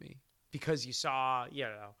tropey to me. Because you saw,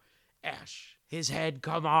 Ash, his head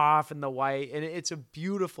come off in the white, and it's a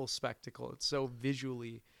beautiful spectacle. It's so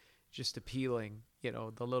visually just appealing,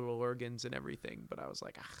 the little organs and everything. But I was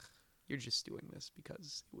like, you're just doing this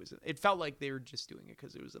because it felt like they were just doing it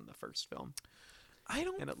because it was in the first film.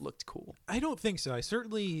 And it looked cool. I don't think so. I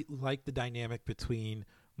certainly like the dynamic between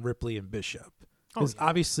Ripley and Bishop. Because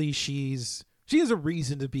obviously she has a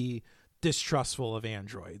reason to be distrustful of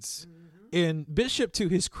androids. Mm-hmm. And Bishop, to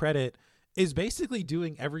his credit, is basically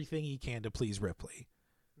doing everything he can to please Ripley.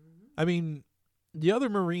 Mm-hmm. I mean, the other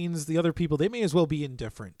Marines, the other people, they may as well be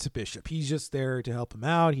indifferent to Bishop. He's just there to help him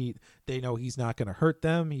out. They know he's not going to hurt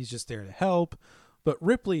them. He's just there to help. But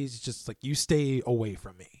Ripley's just like, you stay away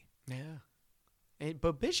from me. Yeah.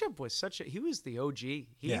 But Bishop was he was the OG.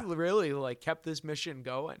 He really kept this mission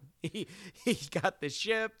going. He got the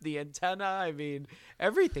ship, the antenna, I mean,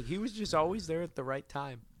 everything. He was just always there at the right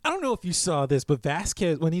time. I don't know if you saw this, but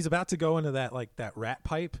Vasquez, when he's about to go into that rat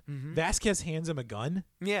pipe, mm-hmm. Vasquez hands him a gun.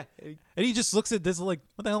 Yeah. And he just looks at this like,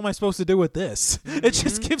 what the hell am I supposed to do with this? Mm-hmm. It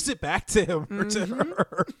just gives it back to him or to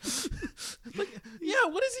her.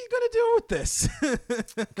 What is he going to do with this?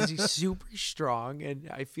 Because he's super strong, and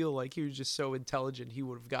I feel like he was just so intelligent he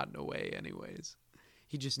would have gotten away anyways.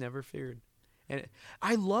 He just never feared. And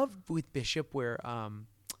I love with Bishop where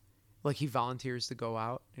he volunteers to go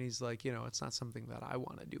out, and he's like, it's not something that I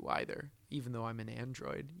want to do either. Even though I'm an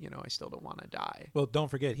android, I still don't want to die. Well, don't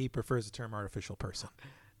forget, he prefers the term artificial person.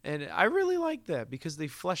 And I really like that because they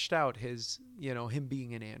fleshed out his, him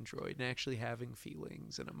being an android and actually having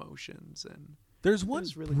feelings and emotions. And there's one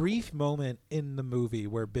really brief moment in the movie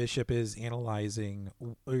where Bishop is analyzing,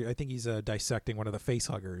 I think he's dissecting one of the face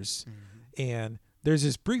huggers. Mm-hmm. And there's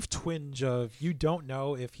this brief twinge of, you don't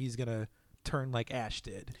know if he's going to turn like Ash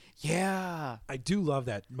did. Yeah. I do love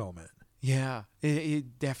that moment. Yeah.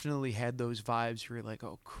 It definitely had those vibes where you're like,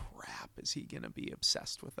 oh crap, is he going to be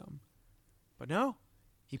obsessed with him? But no,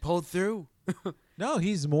 he pulled through. No,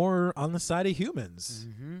 he's more on the side of humans.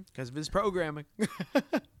 Because of his programming.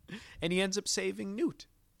 And he ends up saving Newt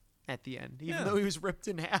at the end, even though he was ripped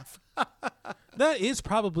in half. That is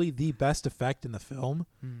probably the best effect in the film,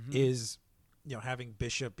 is having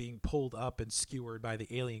Bishop being pulled up and skewered by the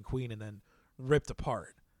alien queen and then ripped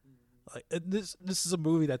apart. Like this is a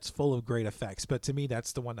movie that's full of great effects, but to me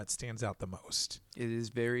that's the one that stands out the most. It is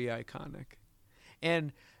very iconic.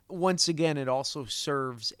 And once again, it also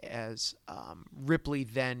serves as Ripley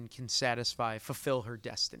then can fulfill her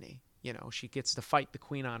destiny. She gets to fight the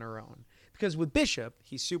queen on her own. Because with Bishop,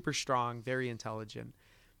 he's super strong, very intelligent.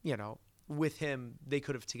 With him, they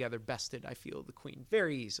could have together bested, I feel, the queen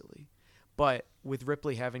very easily. But with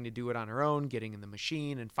Ripley having to do it on her own, getting in the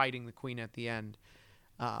machine and fighting the queen at the end,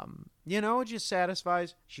 it just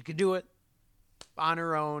satisfies. She could do it on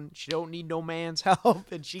her own. She don't need no man's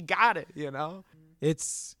help, and she got it,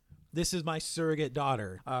 This is my surrogate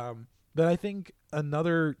daughter. But I think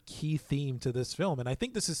another key theme to this film, and I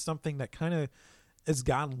think this is something that kind of has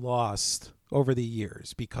gotten lost over the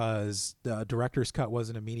years because the director's cut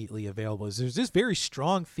wasn't immediately available, is there's this very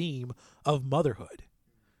strong theme of motherhood.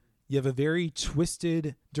 You have a very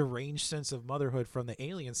twisted, deranged sense of motherhood from the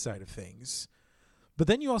alien side of things. But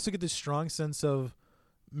then you also get this strong sense of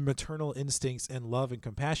maternal instincts and love and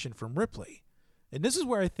compassion from Ripley. And this is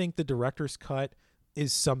where I think the director's cut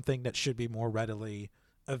is something that should be more readily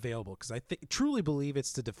available, because I truly believe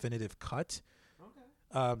it's the definitive cut.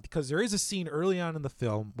 Okay. Because there is a scene early on in the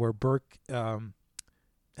film where Burke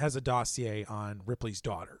has a dossier on Ripley's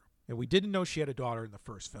daughter. And we didn't know she had a daughter in the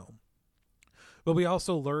first film. But we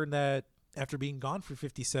also learned that after being gone for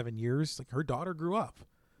 57 years, her daughter grew up.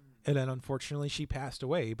 And then unfortunately she passed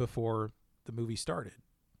away before the movie started.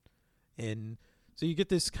 And so you get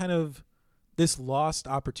this lost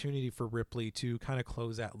opportunity for Ripley to kind of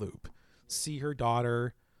close that loop. See her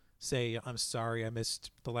daughter, say, I'm sorry, I missed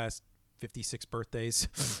the last 56 birthdays.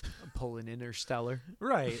 I'm pulling Interstellar.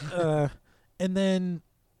 Right. And then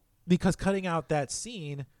because cutting out that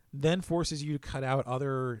scene then forces you to cut out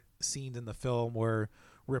other scenes in the film where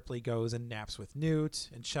Ripley goes and naps with Newt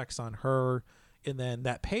and checks on her. And then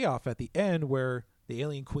that payoff at the end where the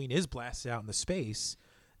alien queen is blasted out into space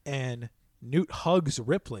and Newt hugs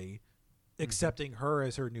Ripley, accepting her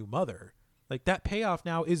as her new mother. That payoff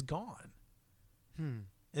now is gone. And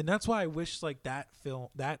that's why I wish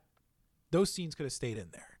those scenes could have stayed in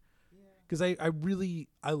there. Because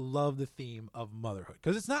I love the theme of motherhood.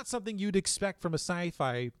 Because it's not something you'd expect from a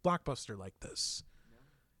sci-fi blockbuster like this.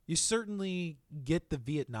 You certainly get the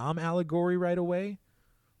Vietnam allegory right away,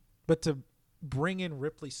 but to bring in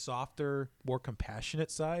Ripley's softer, more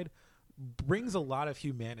compassionate side brings a lot of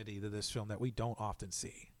humanity to this film that we don't often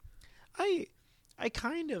see. I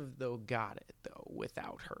kind of though got it though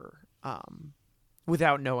without her,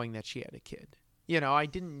 without knowing that she had a kid. I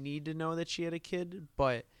didn't need to know that she had a kid,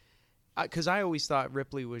 but because I always thought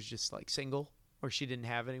Ripley was just like single or she didn't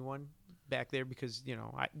have anyone back there because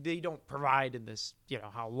they don't provide in this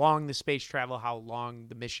how long the space travel, how long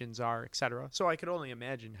the missions are, etc. So I could only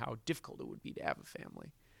imagine how difficult it would be to have a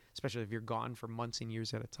family, especially if you're gone for months and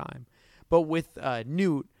years at a time. But with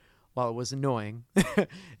Newt, while it was annoying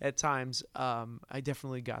at times, I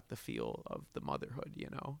definitely got the feel of the motherhood,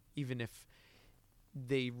 even if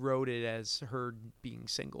they wrote it as her being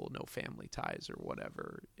single, no family ties or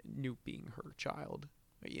whatever, Newt being her child,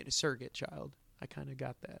 a surrogate child. I kind of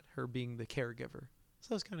got that, her being the caregiver.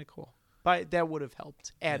 So it's kind of cool. But that would have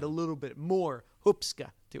helped add a little bit more hoopska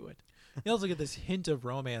to it. You also get this hint of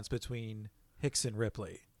romance between Hicks and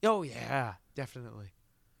Ripley. Oh, yeah, definitely.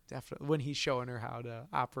 Definitely. When he's showing her how to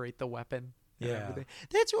operate the weapon. And everything.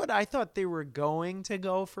 That's what I thought they were going to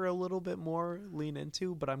go for a little bit more lean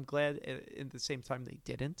into, but I'm glad at the same time they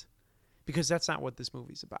didn't, because that's not what this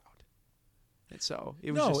movie's about. And so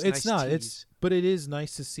it was just it's nice not. tease. But it is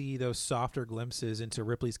nice to see those softer glimpses into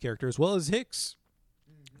Ripley's character as well as Hicks,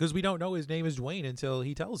 because we don't know his name is Dwayne until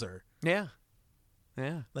he tells her. Yeah.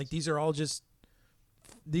 Like these are all just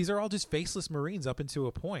faceless Marines up into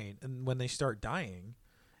a point, and when they start dying,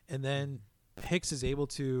 and then Hicks is able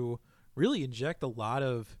to really inject a lot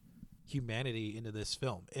of humanity into this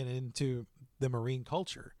film and into the Marine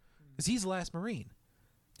culture, because he's the last Marine.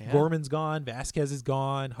 Yeah. Gorman's gone, Vasquez is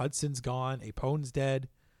gone, Hudson's gone, Apone's dead.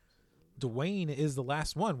 Dwayne is the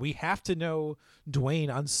last one. We have to know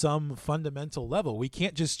Dwayne on some fundamental level. We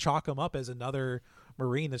can't just chalk him up as another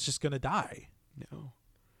Marine that's just going to die. No.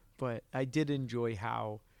 But I did enjoy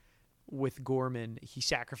how with Gorman, he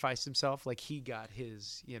sacrificed himself. Like he got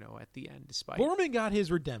his, at the end, despite Gorman got his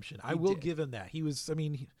redemption. I will give him that. He was,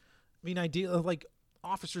 ideally, like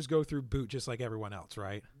officers go through boot just like everyone else,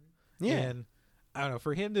 right? Yeah. And I don't know,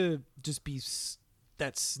 for him to just be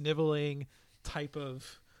that sniveling type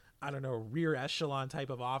of, rear echelon type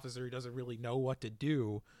of officer who doesn't really know what to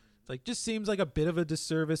do, just seems like a bit of a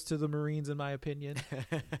disservice to the Marines, in my opinion.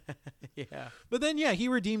 Yeah. But then, he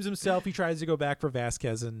redeems himself. He tries to go back for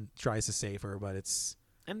Vasquez and tries to save her, but it's...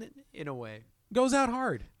 And then, in a way... Goes out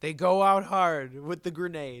hard. They go out hard with the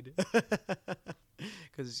grenade.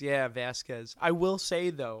 Because, Vasquez. I will say,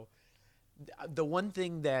 though, the one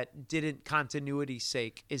thing that didn't continuity's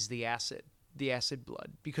sake is the acid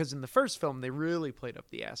blood. Because in the first film, they really played up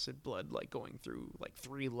the acid blood, like going through,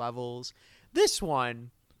 3 levels. This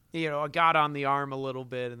one... I got on the arm a little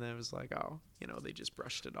bit, and then it was like, they just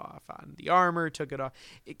brushed it off on the armor, took it off.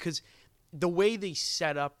 Because the way they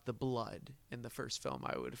set up the blood in the first film,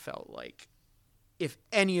 I would have felt like if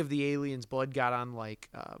any of the aliens' blood got on,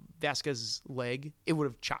 Vasquez's leg, it would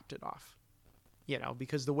have chopped it off.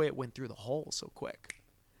 Because the way it went through the hole so quick.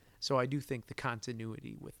 So I do think the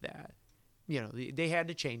continuity with that, they had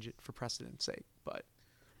to change it for precedent's sake, but...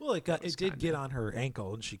 Well, it did get on her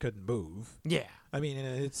ankle and she couldn't move. Yeah. And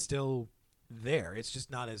it's still there. It's just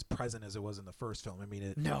not as present as it was in the first film. It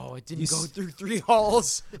didn't go through 3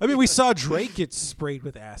 halls. We saw Drake get sprayed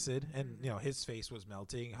with acid and, his face was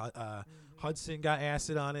melting. Hudson got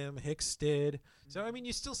acid on him. Hicks did. So,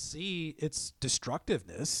 you still see its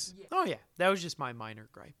destructiveness. Yeah. Oh, yeah. That was just my minor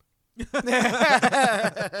gripe. That's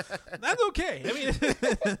okay.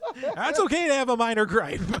 That's okay to have a minor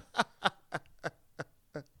gripe.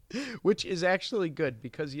 Which is actually good,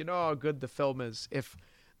 because you know how good the film is if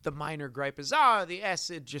the minor gripe is, the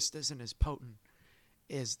acid just isn't as potent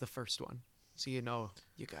as the first one. So you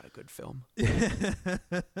got a good film,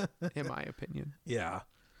 in my opinion. Yeah.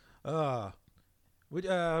 Would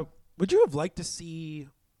you have liked to see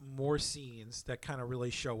more scenes that kind of really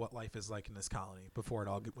show what life is like in this colony before it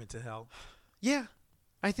all went to hell? Yeah.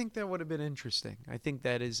 I think that would have been interesting. I think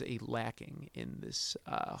that is a lacking in this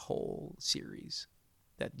whole series.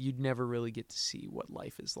 That you'd never really get to see what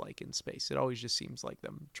life is like in space. It always just seems like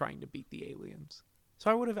them trying to beat the aliens.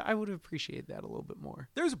 So I would have appreciated that a little bit more.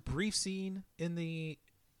 There's a brief scene in the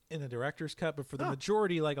director's cut, but for the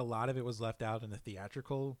majority, a lot of it was left out in the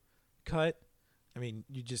theatrical cut. You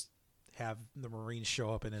just have the Marines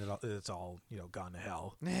show up and it's all gone to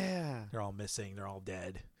hell. Yeah, they're all missing. They're all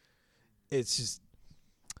dead. It's just.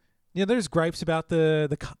 There's gripes about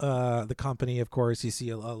the company, of course. You see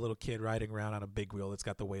a little kid riding around on a big wheel that's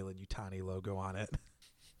got the Weyland-Yutani logo on it.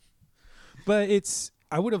 But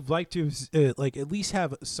I would have liked to at least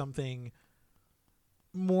have something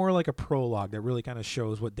more like a prologue that really kind of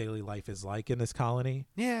shows what daily life is like in this colony.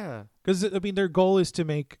 Yeah. Because, I mean, their goal is to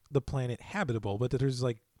make the planet habitable, but there's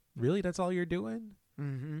like, really, that's all you're doing?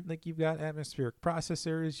 Mm-hmm. Like, you've got atmospheric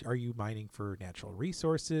processors. Are you mining for natural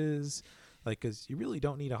resources? Like, because you really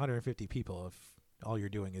don't need 150 people if all you're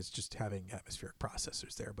doing is just having atmospheric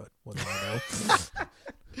processors there. But what do I know?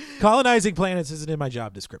 Colonizing planets isn't in my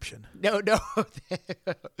job description. No.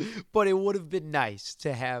 But it would have been nice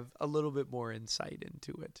to have a little bit more insight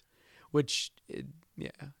into it, which, in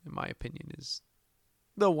my opinion, is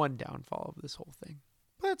the one downfall of this whole thing.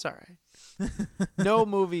 But that's all right. No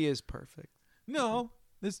movie is perfect. No,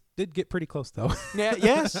 this did get pretty close, though. Yeah,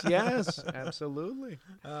 yes, absolutely.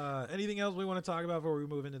 Anything else we want to talk about before we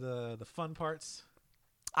move into the fun parts?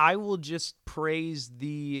 I will just praise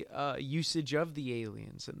the usage of the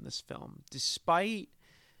aliens in this film. Despite,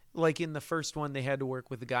 like in the first one, they had to work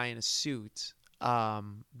with a guy in a suit.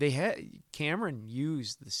 Cameron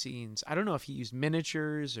used the scenes. I don't know if he used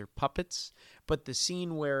miniatures or puppets, but the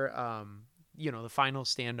scene where, the final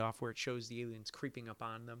standoff where it shows the aliens creeping up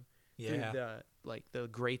on them. Yeah. Through the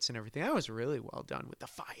grates and everything. That was really well done with the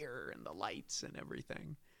fire and the lights and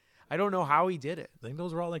everything. I don't know how he did it. I think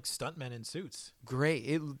those were all like stuntmen in suits. Great.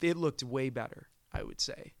 It looked way better, I would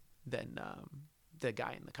say, than the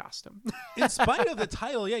guy in the costume. In spite of the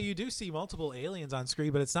title, yeah, you do see multiple aliens on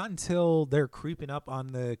screen, but it's not until they're creeping up on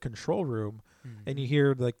the control room and you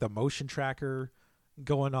hear like the motion tracker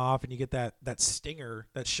going off and you get that stinger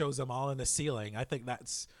that shows them all in the ceiling. I think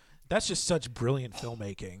that's just such brilliant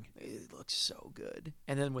filmmaking. It looks so good.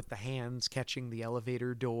 And then with the hands catching the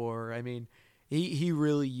elevator door, I mean, he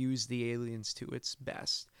really used the aliens to its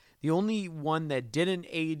best. The only one that didn't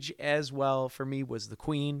age as well for me was the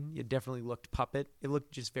Queen. It definitely looked puppet. It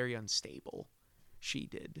looked just very unstable. She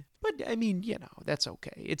did. But, I mean, that's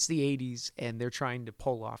okay. It's the 80s, and they're trying to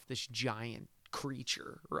pull off this giant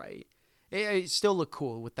creature, right? It still looked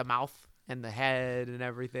cool with the mouth and the head and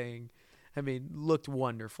everything. I mean, looked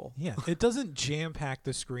wonderful. Yeah, it doesn't jam-pack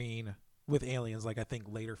the screen with aliens like I think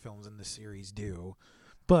later films in the series do.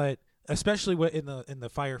 But especially in the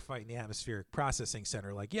firefight in the atmospheric processing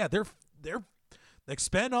center, like, yeah, they're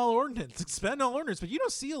expend all ordnance, but you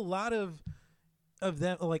don't see a lot of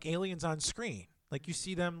them like aliens on screen. Like you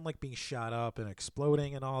see them like being shot up and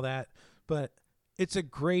exploding and all that, but it's a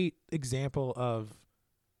great example of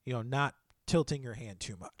not tilting your hand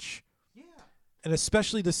too much. Yeah. And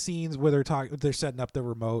especially the scenes where they're setting up the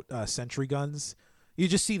remote sentry guns. You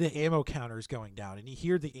just see the ammo counters going down and you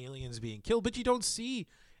hear the aliens being killed, but you don't see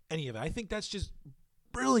any of it. I think that's just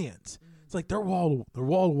brilliant. It's like they're wall to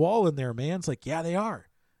wall in there, man. It's like, yeah, they are.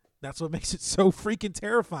 That's what makes it so freaking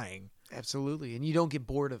terrifying. Absolutely. And you don't get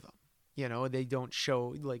bored of them. They don't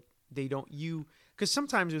show because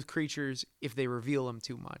sometimes with creatures, if they reveal them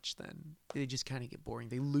too much, then they just kind of get boring.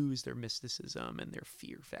 They lose their mysticism and their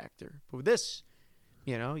fear factor. But with this,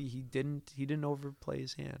 he didn't overplay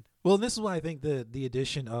his hand. Well, this is why I think the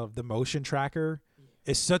addition of the motion tracker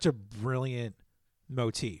is such a brilliant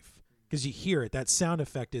motif, because you hear it. That sound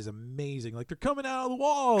effect is amazing. Like, they're coming out of the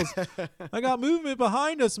walls. I got movement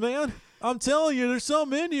behind us, man. I'm telling you, there's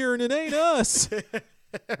something in here and it ain't us.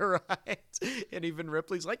 Right. And even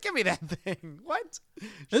Ripley's like, give me that thing. What?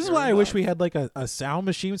 This is why I wish we had like a sound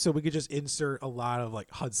machine so we could just insert a lot of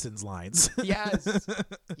like Hudson's lines. Yes.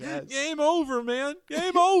 Game over, man.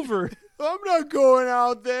 Game over. I'm not going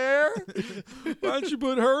out there. Why don't you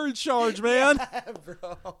put her in charge, man? Yeah,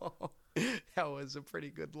 bro. That was a pretty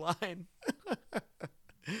good line.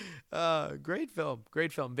 Great film.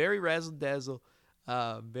 Very razzle-dazzle.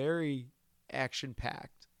 Very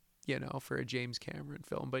action-packed, for a James Cameron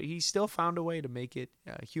film. But he still found a way to make it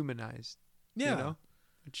humanized. Yeah.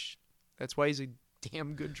 That's why he's a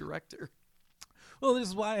damn good director. Well, this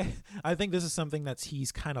is why I think this is something that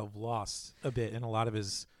he's kind of lost a bit in a lot of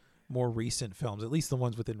his more recent films, at least the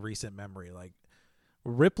ones within recent memory. Like,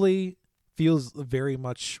 Ripley feels very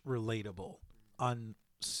much relatable on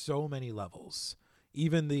so many levels.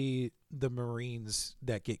 Even the Marines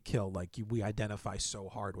that get killed, like, we identify so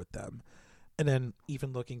hard with them. And then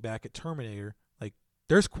even looking back at Terminator, like,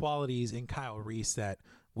 there's qualities in Kyle Reese that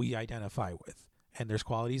we identify with, and there's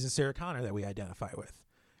qualities in Sarah Connor that we identify with.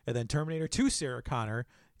 And then Terminator 2 Sarah Connor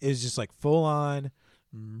is just like full on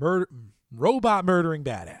robot murdering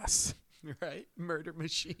badass. Right? Murder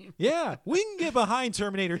machine. Yeah, we can get behind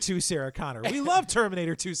Terminator 2 Sarah Connor. We love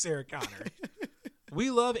Terminator 2 Sarah Connor. We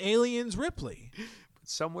love Aliens Ripley. But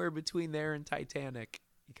somewhere between there and Titanic,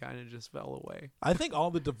 he kind of just fell away. I think all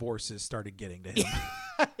the divorces started getting to him.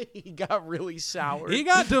 He got really sour. He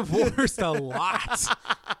got divorced a lot.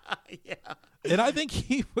 Yeah. And I think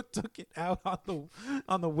he took it out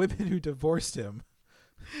on the women who divorced him.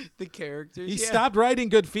 The characters. He stopped writing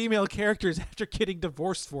good female characters after getting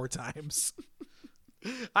divorced 4 times.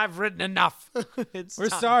 I've written enough. We're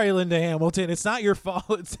sorry, Linda Hamilton. It's not your fault.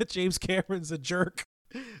 It's that James Cameron's a jerk.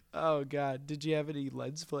 Oh, God. Did you have any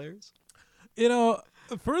lens flares? You know,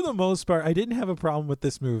 for the most part, I didn't have a problem with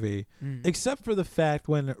this movie, except for the fact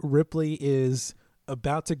when Ripley is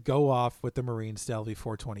about to go off with the Marine Stealthy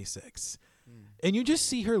 426. And you just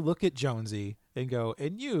see her look at Jonesy and go,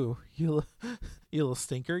 and you little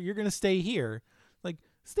stinker, you're going to stay here. Like,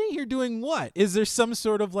 stay here doing what? Is there some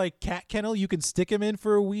sort of like cat kennel you can stick him in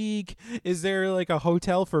for a week? Is there like a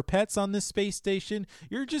hotel for pets on this space station?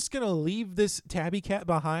 You're just going to leave this tabby cat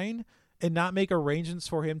behind and not make arrangements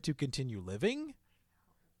for him to continue living?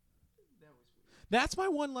 That's my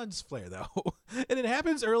one lens flare, though. And it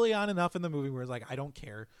happens early on enough in the movie where it's like, I don't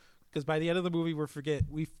care. Because by the end of the movie, we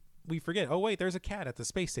forget, oh, wait, there's a cat at the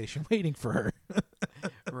space station waiting for her.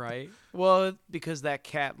 Right. Well, because that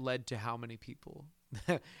cat led to how many people?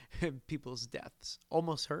 People's deaths.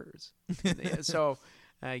 Almost hers. Yeah, so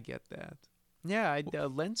I get that. Yeah,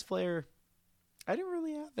 lens flare, I didn't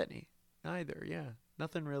really have any either. Yeah.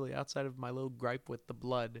 Nothing really outside of my little gripe with the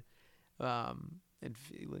blood and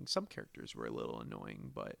feeling some characters were a little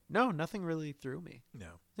annoying. But no, nothing really threw me.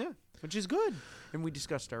 No. Yeah, which is good. And we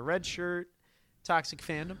discussed our red shirt, toxic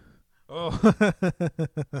fandom. Oh.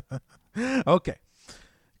 Okay.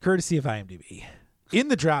 Courtesy of IMDb. In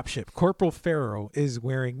the dropship, Corporal Farrow is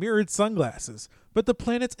wearing mirrored sunglasses, but the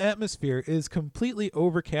planet's atmosphere is completely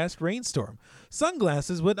overcast rainstorm.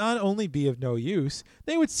 Sunglasses would not only be of no use,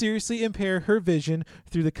 they would seriously impair her vision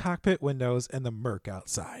through the cockpit windows and the murk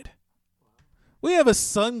outside. We have a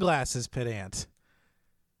sunglasses pedant.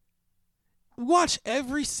 Watch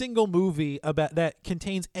every single movie about that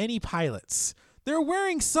contains any pilots. They're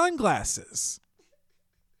wearing sunglasses.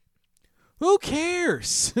 Who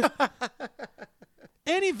cares?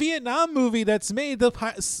 Any Vietnam movie that's made,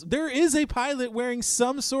 there is a pilot wearing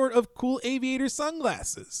some sort of cool aviator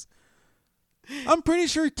sunglasses. I'm pretty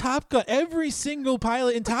sure Top Gun, every single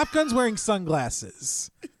pilot in Top Gun's wearing sunglasses.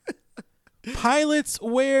 Pilots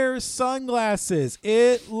wear sunglasses.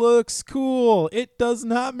 It looks cool. It does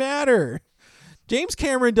not matter. James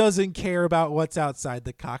Cameron doesn't care about what's outside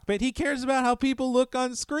the cockpit. He cares about how people look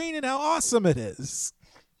on screen and how awesome it is.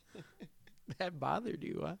 That bothered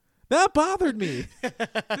you, huh? That bothered me.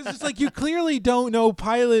 It's just like, you clearly don't know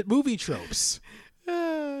pilot movie tropes.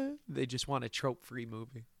 They just want a trope-free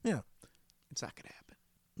movie. Yeah. It's not going to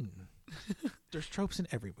happen. There's tropes in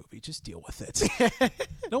every movie. Just deal with it.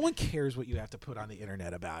 No one cares what you have to put on the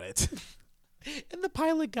internet about it. And the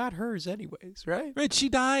pilot got hers anyways, right? Right, she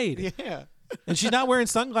died. Yeah. And she's not wearing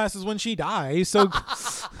sunglasses when she dies, so...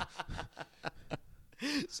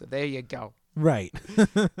 So there you go. Right.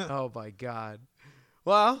 Oh, my God.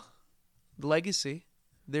 Well, legacy.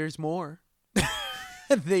 There's more.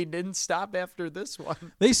 They didn't stop after this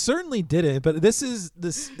one. They certainly didn't, but this is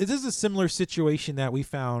a similar situation that we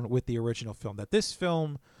found with the original film, that this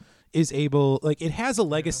film is able, like, it has a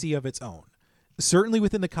legacy of its own, certainly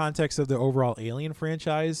within the context of the overall Alien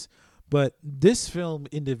franchise, but this film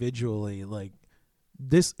individually, like,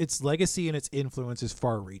 its legacy and its influence is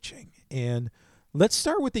far-reaching. And let's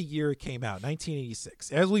start with the year it came out,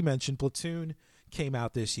 1986. As we mentioned, Platoon came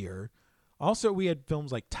out this year. Also, we had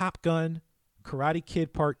films like Top Gun, Karate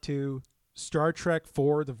Kid Part 2, Star Trek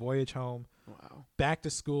 4, The Voyage Home, Wow. Back to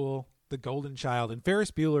School, The Golden Child, and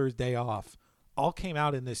Ferris Bueller's Day Off all came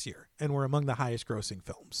out in this year and were among the highest grossing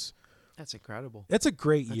films. That's incredible. That's a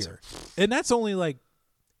great year. And that's only like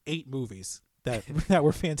 8 movies that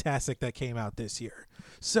were fantastic that came out this year.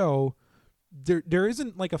 So there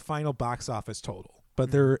isn't like a final box office total,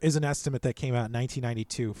 but there is an estimate that came out in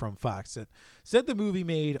 1992 from Fox that said the movie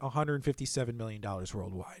made $157 million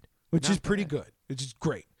worldwide, which is pretty good, which is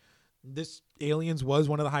great. This Aliens was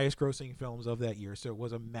one of the highest grossing films of that year, so it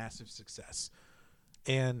was a massive success.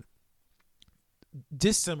 And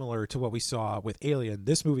dissimilar to what we saw with Alien,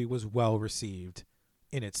 this movie was well received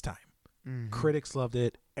in its time. Mm-hmm. Critics loved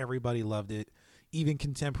it. Everybody loved it. Even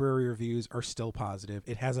contemporary reviews are still positive.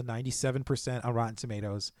 It has a 97% on Rotten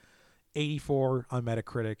Tomatoes, 84 on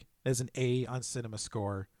Metacritic. There's an A on Cinema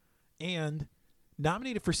Score, and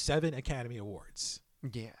nominated for 7 Academy Awards.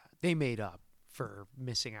 Yeah, they made up for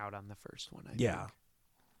missing out on the first one. I think.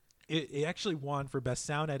 It actually won for Best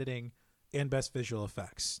Sound Editing and Best Visual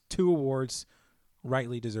Effects. 2 awards,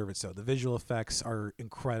 rightly deserved so. The visual effects are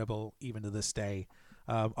incredible even to this day.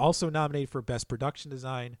 Also nominated for Best Production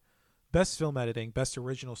Design, Best Film Editing, Best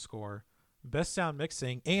Original Score, Best Sound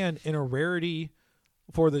Mixing, and in a rarity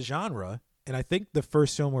for the genre, and I think the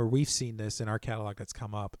first film where we've seen this in our catalog that's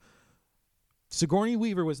come up, Sigourney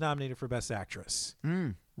Weaver was nominated for Best Actress.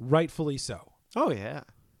 Rightfully so. Oh, yeah.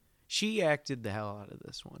 She acted the hell out of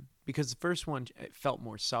this one because the first one it felt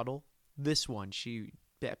more subtle. This one,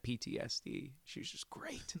 that PTSD, she was just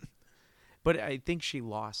great. But I think she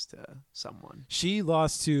lost to someone. She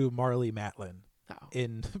lost to Marlee Matlin Oh.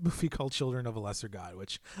 in a movie called Children of a Lesser God,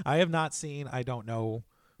 which I have not seen. I don't know.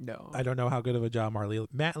 No. I don't know how good of a job Marlee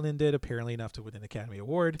Matlin did, apparently enough to win an Academy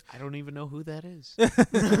Award. I don't even know who that is.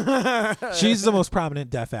 She's the most prominent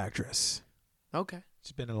deaf actress. Okay.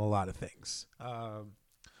 She's been in a lot of things.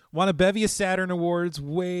 Won a bevy of Saturn Awards,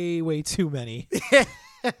 way, way too many.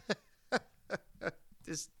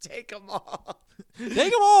 Just take them all.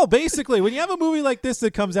 Take them all, basically. When you have a movie like this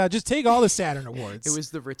that comes out, just take all the Saturn Awards. It was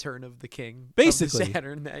the return of the king. Basically. Of the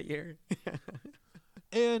Saturn that year.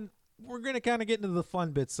 And we're going to kind of get into the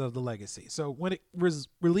fun bits of the legacy. So when it was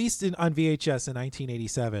released on VHS in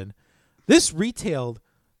 1987, this retailed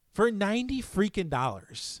for $90 freaking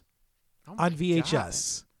dollars on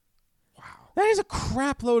VHS. God. Wow. That is a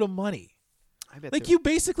crap load of money. I bet Like, you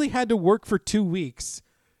basically had to work for 2 weeks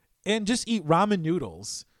and just eat ramen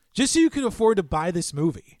noodles just so you could afford to buy this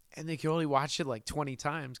movie. And they could only watch it like 20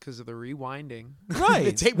 times because of the rewinding. Right.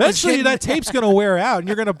 The tape was Eventually, getting- that tape's going to wear out and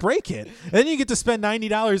you're going to break it. And then you get to spend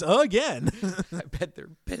 $90 again. I bet they're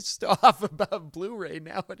pissed off about Blu-ray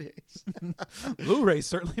nowadays. Blu-ray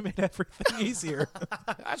certainly made everything easier.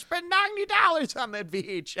 I spent $90 on that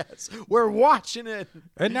VHS. We're watching it.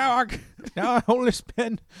 And now I only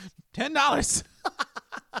spend $10.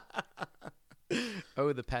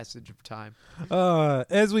 Oh, the passage of time.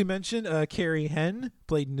 As we mentioned, Carrie Hennand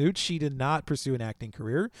played Newt. She did not pursue an acting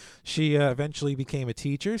career. She eventually became a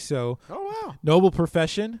teacher. So, Oh, wow. noble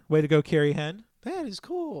profession. Way to go, Carrie Hennand. That is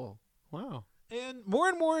cool. Wow. And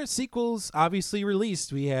more sequels obviously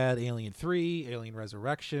released. We had Alien 3, Alien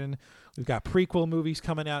Resurrection. We've got prequel movies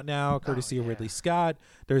coming out now, courtesy of Ridley Scott.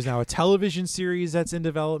 There's now a television series that's in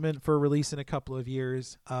development for release in a couple of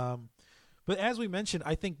years. But as we mentioned,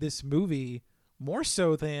 I think this movie, more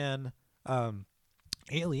so than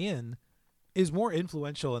Alien, is more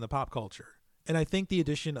influential in the pop culture. And I think the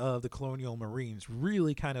addition of the Colonial Marines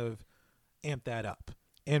really kind of amped that up.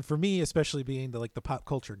 And for me, especially being the pop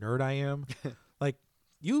culture nerd I am, like,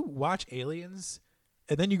 you watch Aliens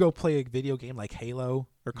and then you go play a video game like Halo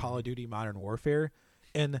or Call of Duty Modern Warfare,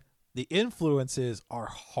 and the influences are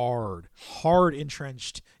hard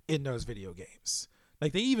entrenched in those video games.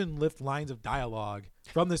 Like, they even lift lines of dialogue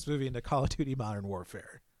from this movie into Call of Duty Modern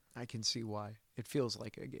Warfare. I can see why. It feels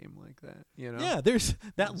like a game like that, you know? Yeah, there's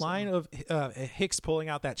that line of Hicks pulling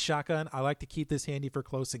out that shotgun. I like to keep this handy for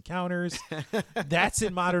close encounters. That's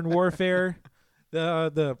in Modern Warfare.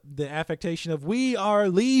 The affectation of "we are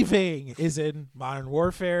leaving" is in Modern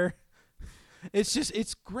Warfare.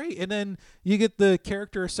 It's great. And then you get the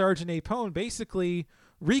character of Sergeant Apone basically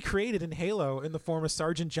recreated in Halo in the form of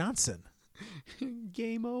Sergeant Johnson.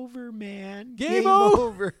 Game over, man. Game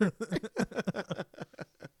over.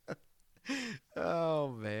 Oh,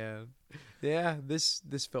 man. Yeah, this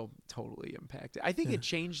film totally impacted. I think it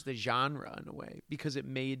changed the genre in a way because it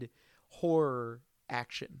made horror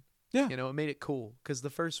action. Yeah. You know, it made it cool because the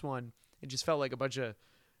first one, it just felt like a bunch of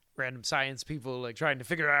random science people like trying to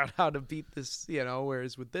figure out how to beat this, you know,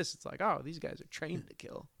 whereas with this, it's like, oh, these guys are trained to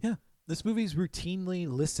kill. Yeah. This movie's routinely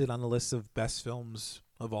listed on the list of best films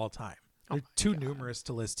of all time. They're too numerous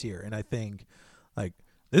to list here. And I think, like,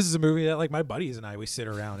 this is a movie that, like, my buddies and I, we sit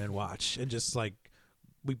around and watch and just, like,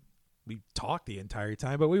 we talk the entire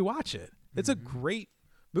time, but we watch it. It's a great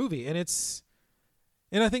movie. And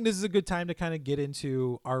I think this is a good time to kind of get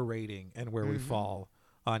into our rating and where we fall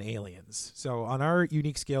on Aliens. So on our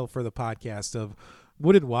unique scale for the podcast of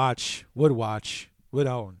would watch, would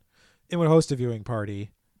own, and would host a viewing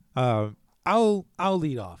party, I'll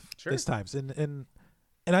lead off this time.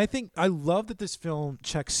 And I think I love that this film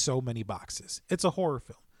checks so many boxes. It's a horror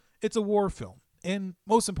film. It's a war film. And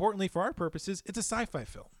most importantly for our purposes, it's a sci-fi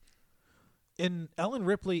film. And Ellen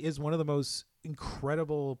Ripley is one of the most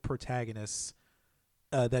incredible protagonists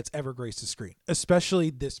that's ever graced the screen,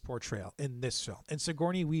 especially this portrayal in this film. And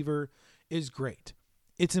Sigourney Weaver is great.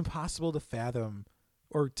 It's impossible to fathom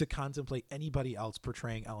or to contemplate anybody else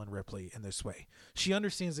portraying Ellen Ripley in this way. She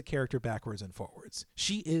understands the character backwards and forwards.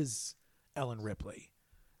 She is Ellen Ripley.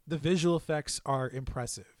 The visual effects are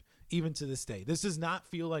impressive, even to this day. This does not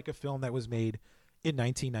feel like a film that was made in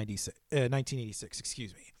 1986.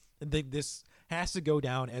 Excuse me. And this has to go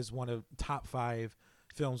down as one of top 5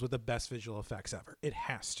 films with the best visual effects ever. It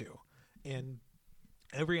has to. And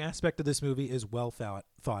every aspect of this movie is well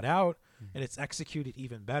thought out, and it's executed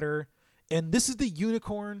even better. And this is the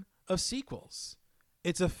unicorn of sequels.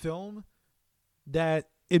 It's a film that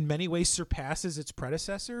in many ways surpasses its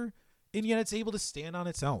predecessor, and yet it's able to stand on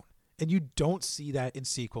its own. And you don't see that in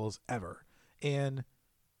sequels ever. And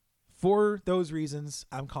for those reasons,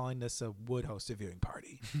 I'm calling this a would host a viewing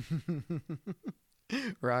party.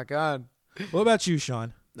 Rock on. What about you,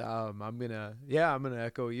 Sean? I'm gonna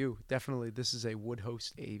echo you. Definitely, this is a would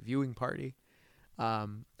host a viewing party.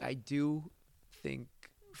 I do think,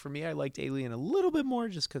 for me, I liked Alien a little bit more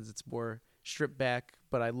just because it's more stripped back.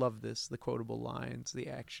 But I love this, the quotable lines, the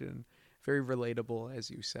action, very relatable, as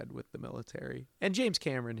you said, with the military. And James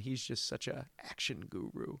Cameron, he's just such a action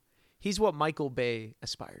guru. He's what Michael Bay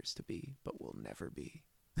aspires to be, but will never be.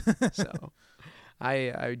 So,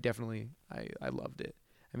 I definitely loved it.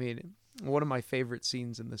 I mean, one of my favorite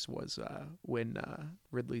scenes in this was when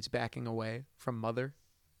Ridley's backing away from Mother,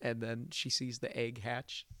 and then she sees the egg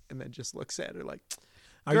hatch, and then just looks at her like,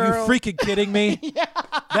 "Are you freaking kidding me?" Yeah.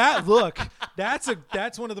 That look, that's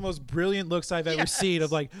one of the most brilliant looks I've ever seen.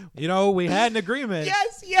 Of like, we had an agreement.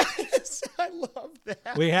 Yes, I love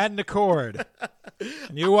that. We had an accord,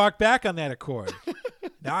 and you walked back on that accord.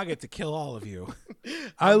 Now I get to kill all of you.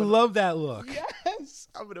 I love that look. Yes,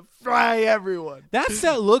 I'm gonna fry everyone. That's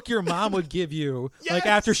that look your mom would give you, Yes. like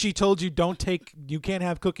after she told you you can't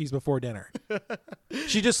have cookies before dinner.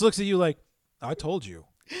 She just looks at you like, "I told you."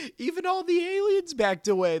 Even all the aliens backed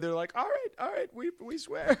away. They're like, all right, we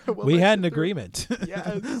swear. We had an agreement.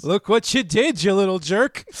 Yes. Look what you did, you little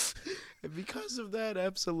jerk. And because of that,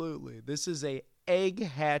 absolutely. This is a egg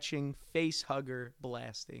hatching, face hugger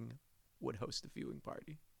blasting would host a viewing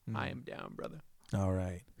party. I am down, brother. All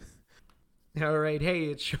right. All right. Hey,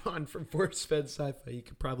 it's Sean from Force Fed Sci-Fi. You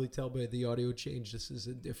can probably tell by the audio change this is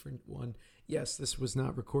a different one. Yes, this was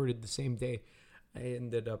not recorded the same day. I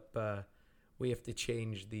ended up... we have to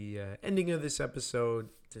change the ending of this episode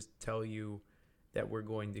to tell you that we're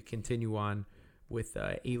going to continue on with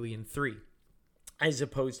Alien 3, as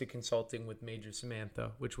opposed to consulting with Major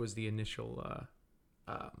Samantha, which was the initial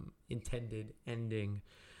intended ending.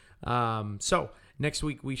 So next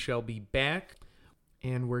week we shall be back,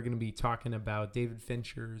 and we're going to be talking about David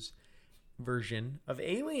Fincher's version of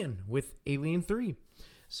Alien with Alien 3.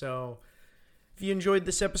 So... if you enjoyed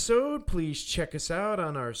this episode, please check us out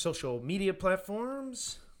on our social media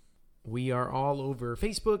platforms. We are all over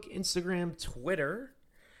Facebook, Instagram, Twitter.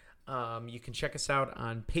 You can check us out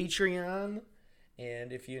on Patreon.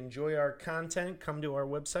 And if you enjoy our content, come to our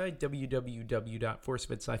website,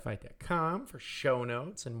 www.forcefedsci-fi.com, for show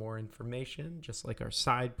notes and more information, just like our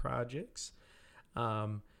side projects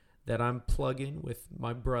that I'm plugging with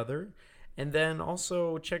my brother. And then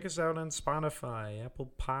also check us out on Spotify,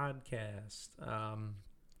 Apple Podcasts,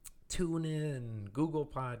 TuneIn, Google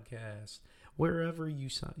Podcasts, wherever you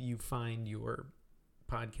find your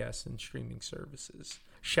podcasts and streaming services.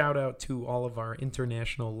 Shout out to all of our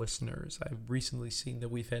international listeners. I've recently seen that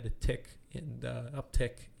we've had a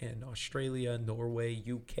uptick in Australia, Norway,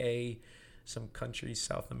 UK, some countries,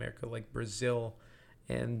 South America like Brazil.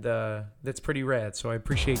 And that's pretty rad. So I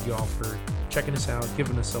appreciate you all for checking us out,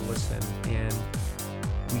 giving us a listen. And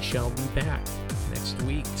we shall be back next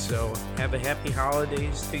week. So have a happy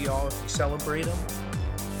holidays to y'all if you celebrate them.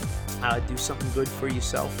 Do something good for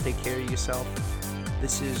yourself. Take care of yourself.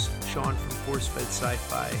 This is Sean from Force Fed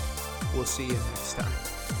Sci-Fi. We'll see you next time.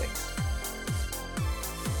 Thanks.